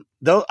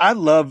though I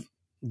love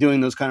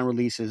doing those kind of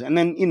releases. And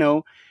then,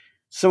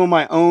 some of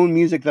my own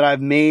music that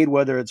I've made,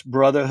 whether it's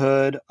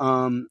Brotherhood,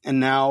 and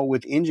now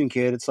with Engine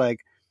Kid, it's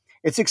like,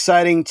 it's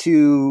exciting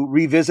to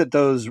revisit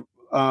those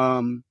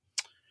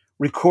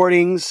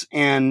recordings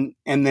and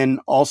then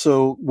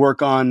also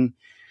work on,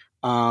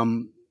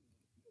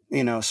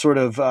 sort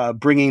of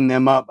bringing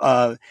them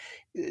up,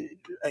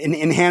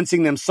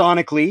 enhancing them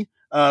sonically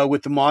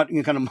with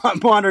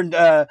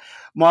the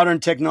modern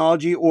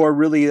technology, or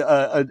really,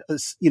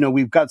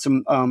 we've got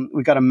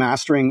a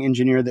mastering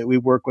engineer that we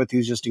work with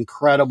who's just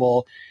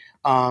incredible,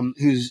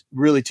 who's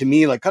really, to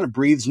me, like, kind of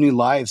breathes new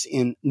life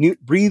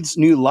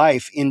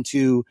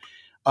into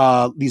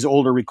these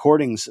older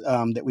recordings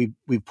that we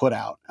put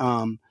out.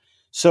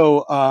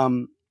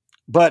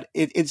 but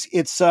it's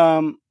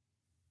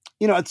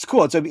you know, it's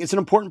cool. It's an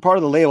important part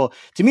of the label.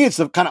 To me, it's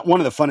the kind of one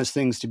of the funnest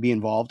things to be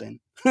involved in.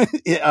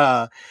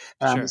 Sure.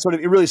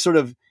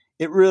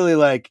 It really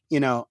like, you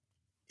know,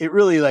 it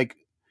really like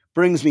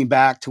brings me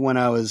back to when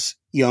I was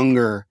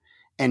younger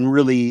and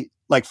really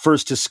like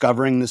first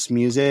discovering this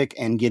music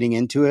and getting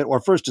into it, or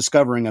first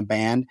discovering a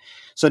band.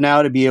 So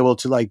now to be able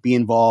to like be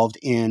involved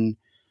in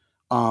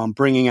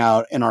bringing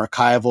out an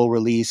archival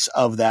release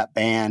of that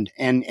band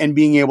and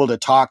being able to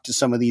talk to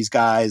some of these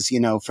guys,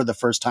 you know, for the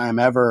first time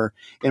ever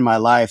in my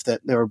life,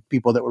 that there were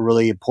people that were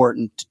really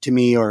important to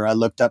me or I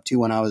looked up to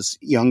when I was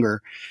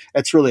younger.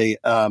 It's really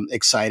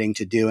exciting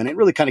to do. And it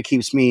really kind of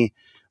keeps me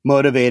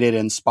motivated,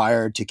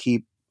 inspired to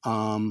keep,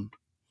 you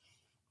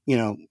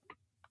know,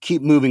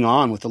 keep moving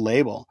on with the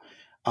label.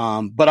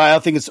 But I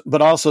think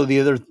but also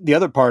the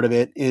other part of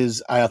it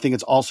is I think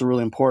it's also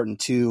really important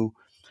to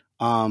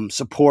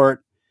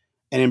support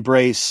and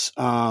embrace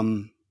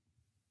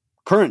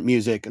current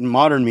music and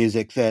modern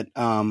music that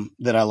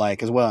I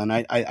like as well. And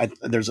I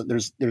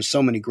there's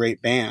so many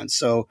great bands.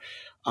 So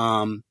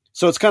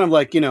it's kind of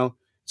like, you know,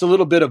 it's a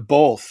little bit of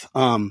both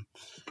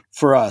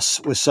for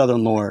us with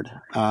Southern Lord.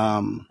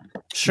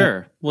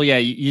 Sure. Well, yeah,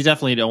 you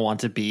definitely don't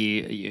want to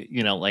be,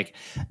 you know, like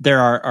there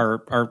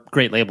are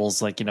great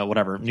labels like, you know,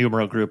 whatever,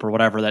 Numero Group or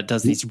whatever that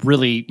does these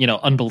really, you know,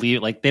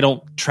 unbelievable, like they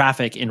don't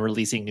traffic in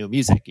releasing new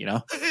music, you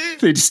know,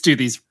 they just do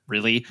these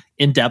really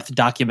in-depth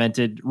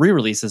documented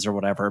re-releases or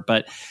whatever.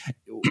 But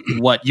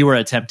what you are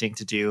attempting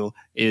to do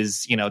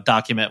is, you know,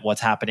 document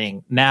what's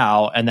happening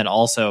now. And then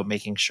also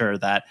making sure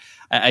that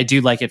I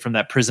do like it from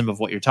that prism of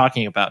what you're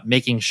talking about,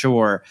 making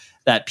sure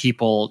that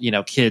people, you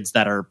know, kids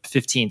that are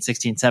 15,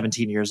 16,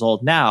 17 years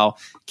old now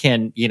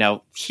can, you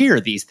know, hear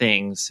these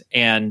things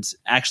and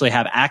actually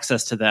have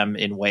access to them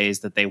in ways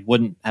that they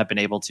wouldn't have been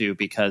able to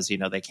because, you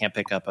know, they can't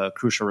pick up a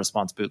Crucial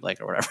Response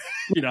bootleg or whatever,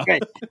 you know? Okay.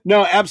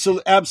 No,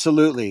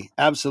 absolutely.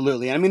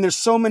 I mean, there's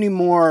so many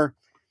more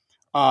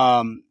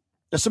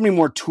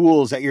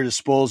tools at your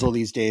disposal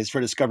these days for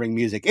discovering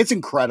music. It's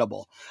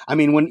incredible. I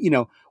mean,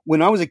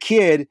 when I was a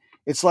kid,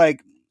 it's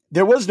like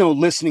there was no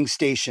listening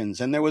stations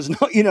and there was no,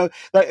 you know,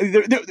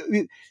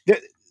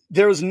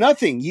 there was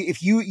nothing.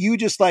 If you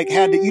just like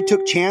you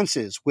took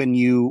chances when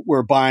you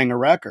were buying a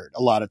record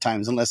a lot of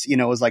times, unless, you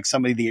know, it was like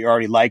somebody that you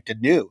already liked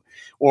and knew,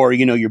 or,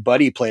 you know, your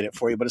buddy played it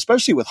for you, but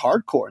especially with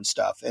hardcore and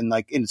stuff. And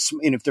like, and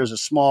if there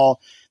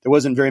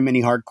wasn't very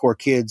many hardcore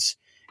kids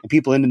and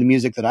people into the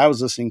music that I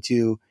was listening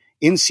to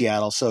in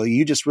Seattle. So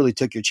you just really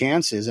took your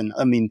chances. And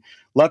I mean,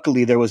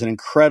 luckily there was an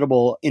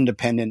incredible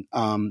independent,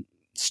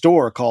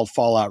 store called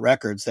Fallout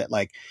Records that,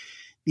 like,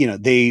 you know,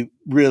 they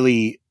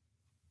really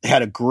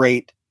had a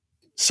great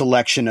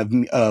selection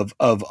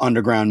of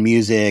underground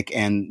music,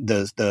 and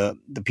the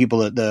people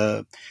that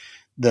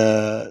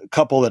the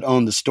couple that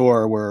owned the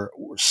store were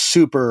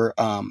super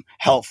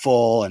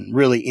helpful and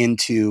really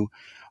into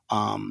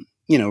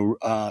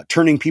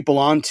turning people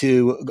on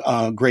to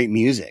great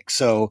music.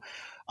 So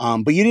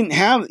but you didn't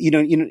have,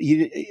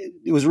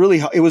 it was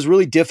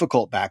really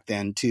difficult back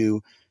then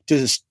to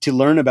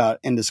learn about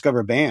and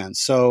discover bands.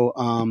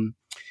 So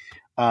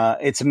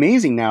it's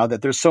amazing now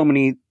that there's so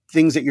many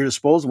things at your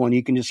disposal and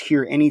you can just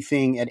hear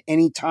anything at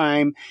any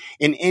time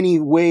in any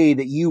way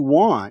that you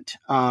want.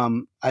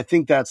 I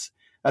think that's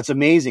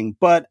amazing.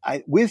 But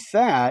with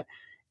that,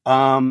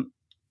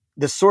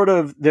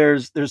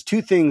 there's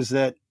two things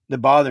that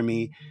bother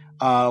me.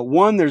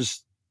 One,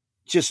 there's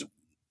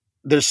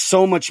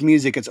so much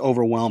music, it's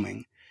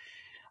overwhelming.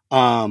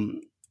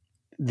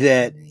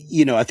 That,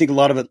 you know, I think a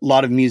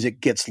lot of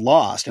music gets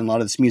lost, and a lot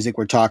of this music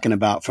we're talking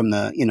about from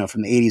the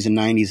 80s and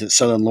 90s that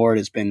Southern Lord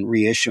has been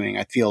reissuing,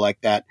 I feel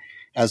like that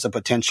has the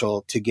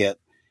potential to get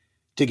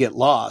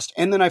lost.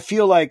 And then I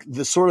feel like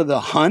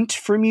the hunt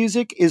for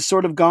music is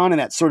sort of gone, and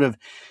that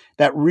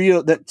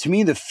to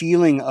me, the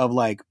feeling of,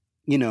 like,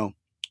 you know,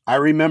 I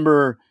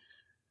remember,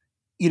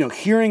 you know,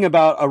 hearing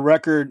about a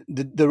record,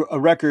 a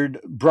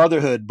record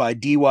Brotherhood by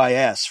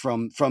DYS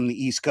from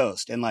the East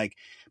Coast, and like,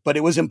 but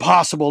it was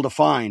impossible to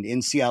find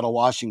in Seattle,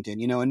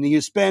 Washington, you know, and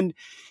you spend,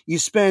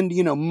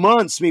 you know,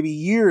 months, maybe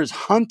years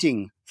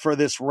hunting for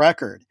this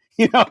record,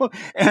 you know,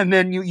 and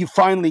then you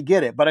finally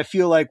get it. But I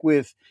feel like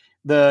with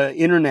the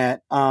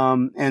internet,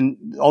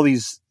 and all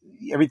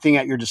everything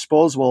at your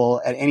disposal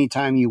at any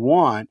time you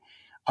want,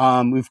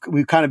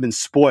 we've kind of been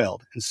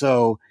spoiled. And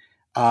so,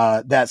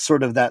 that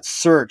sort of that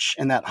search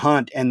and that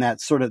hunt and that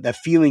sort of that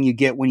feeling you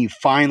get when you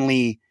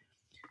finally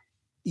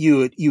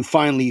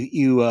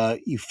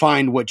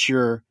find what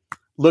you're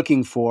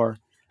looking for,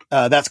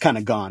 that's kind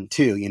of gone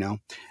too, you know?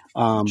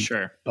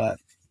 Sure. But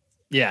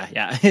yeah.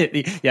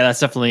 That's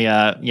definitely,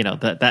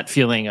 that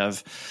feeling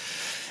of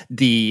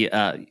the,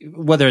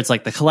 whether it's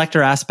like the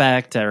collector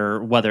aspect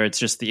or whether it's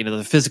just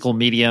the physical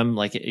medium,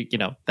 like, you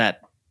know,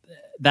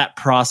 that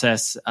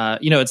process,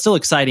 it's still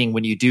exciting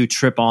when you do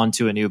trip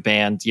onto a new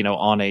band, you know,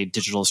 on a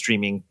digital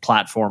streaming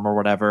platform or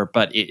whatever.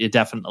 But it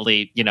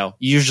definitely, you know,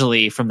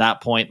 usually from that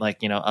point,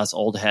 like, you know, us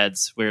old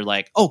heads, we're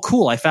like, oh,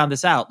 cool, I found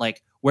this out.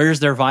 Like, where's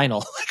their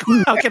vinyl?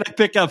 Like, how can I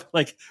pick up?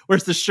 Like,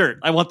 where's the shirt?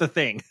 I want the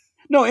thing.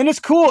 No, and it's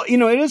cool.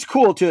 It is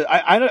cool to.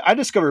 I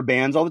discover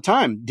bands all the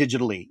time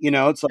digitally.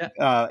 It's like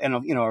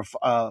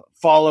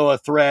follow a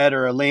thread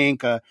or a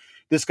link.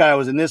 This guy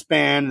was in this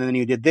band, and then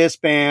you did this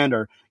band,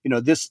 or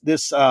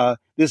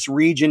this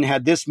region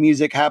had this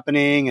music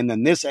happening, and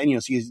then this,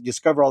 and so you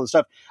discover all the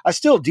stuff. I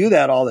still do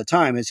that all the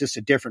time. It's just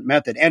a different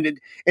method, and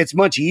it's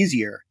much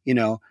easier.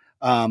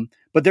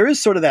 But there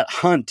is sort of that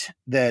hunt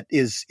that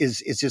is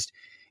just.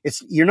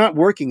 You're not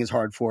working as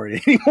hard for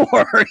it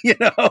anymore,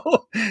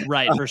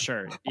 Right, for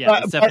sure. Yeah,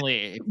 it's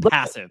definitely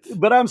passive.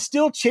 But I'm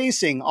still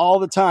chasing all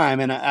the time,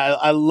 and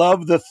I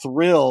love the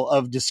thrill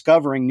of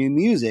discovering new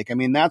music. I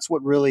mean, that's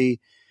what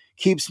really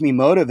keeps me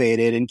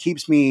motivated and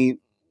keeps me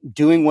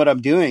doing what I'm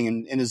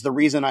doing, and is the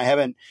reason I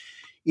haven't,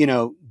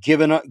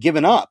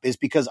 given up, is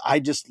because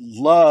I just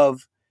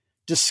love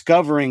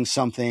discovering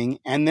something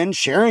and then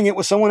sharing it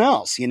with someone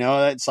else.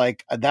 It's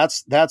like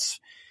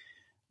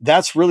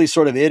that's really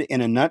sort of it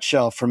in a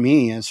nutshell for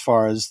me as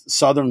far as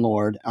Southern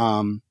Lord.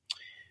 That's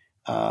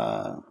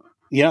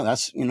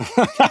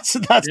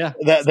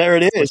there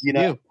it is.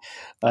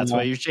 That's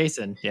what you're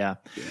chasing. Yeah.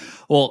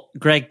 Well,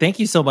 Greg, thank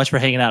you so much for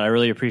hanging out. I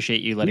really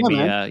appreciate you letting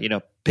me,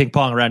 ping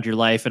pong around your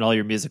life and all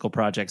your musical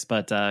projects.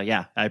 But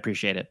I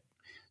appreciate it.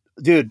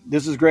 Dude,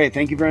 this is great.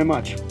 Thank you very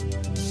much.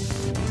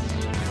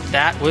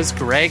 That was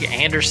Greg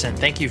Anderson.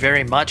 Thank you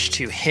very much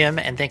to him,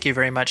 and thank you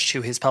very much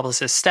to his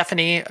publicist,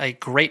 Stephanie, a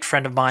great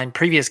friend of mine,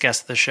 previous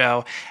guest of the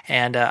show.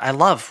 And I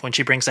love when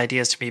she brings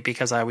ideas to me,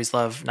 because I always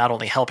love not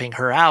only helping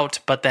her out,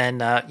 but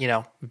then,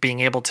 being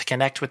able to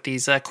connect with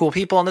these cool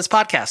people on this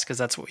podcast, because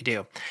that's what we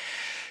do.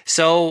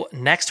 So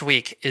next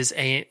week is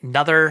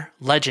another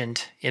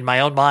legend in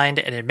my own mind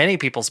and in many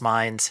people's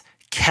minds,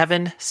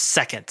 Kevin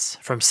Seconds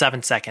from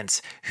 7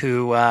 Seconds,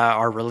 who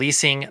are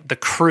releasing The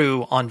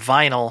Crew on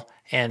vinyl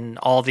and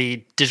all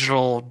the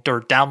digital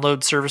or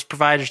download service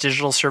providers,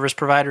 digital service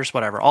providers,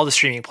 whatever, all the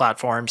streaming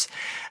platforms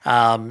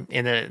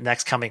in the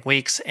next coming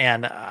weeks.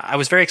 And I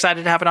was very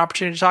excited to have an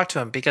opportunity to talk to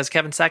him, because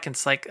Kevin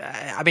Seconds,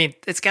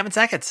 it's Kevin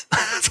Seconds.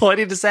 That's all I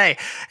need to say.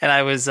 And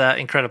I was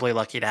incredibly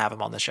lucky to have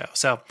him on the show.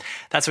 So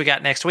that's what we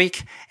got next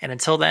week. And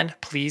until then,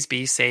 please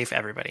be safe,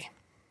 everybody.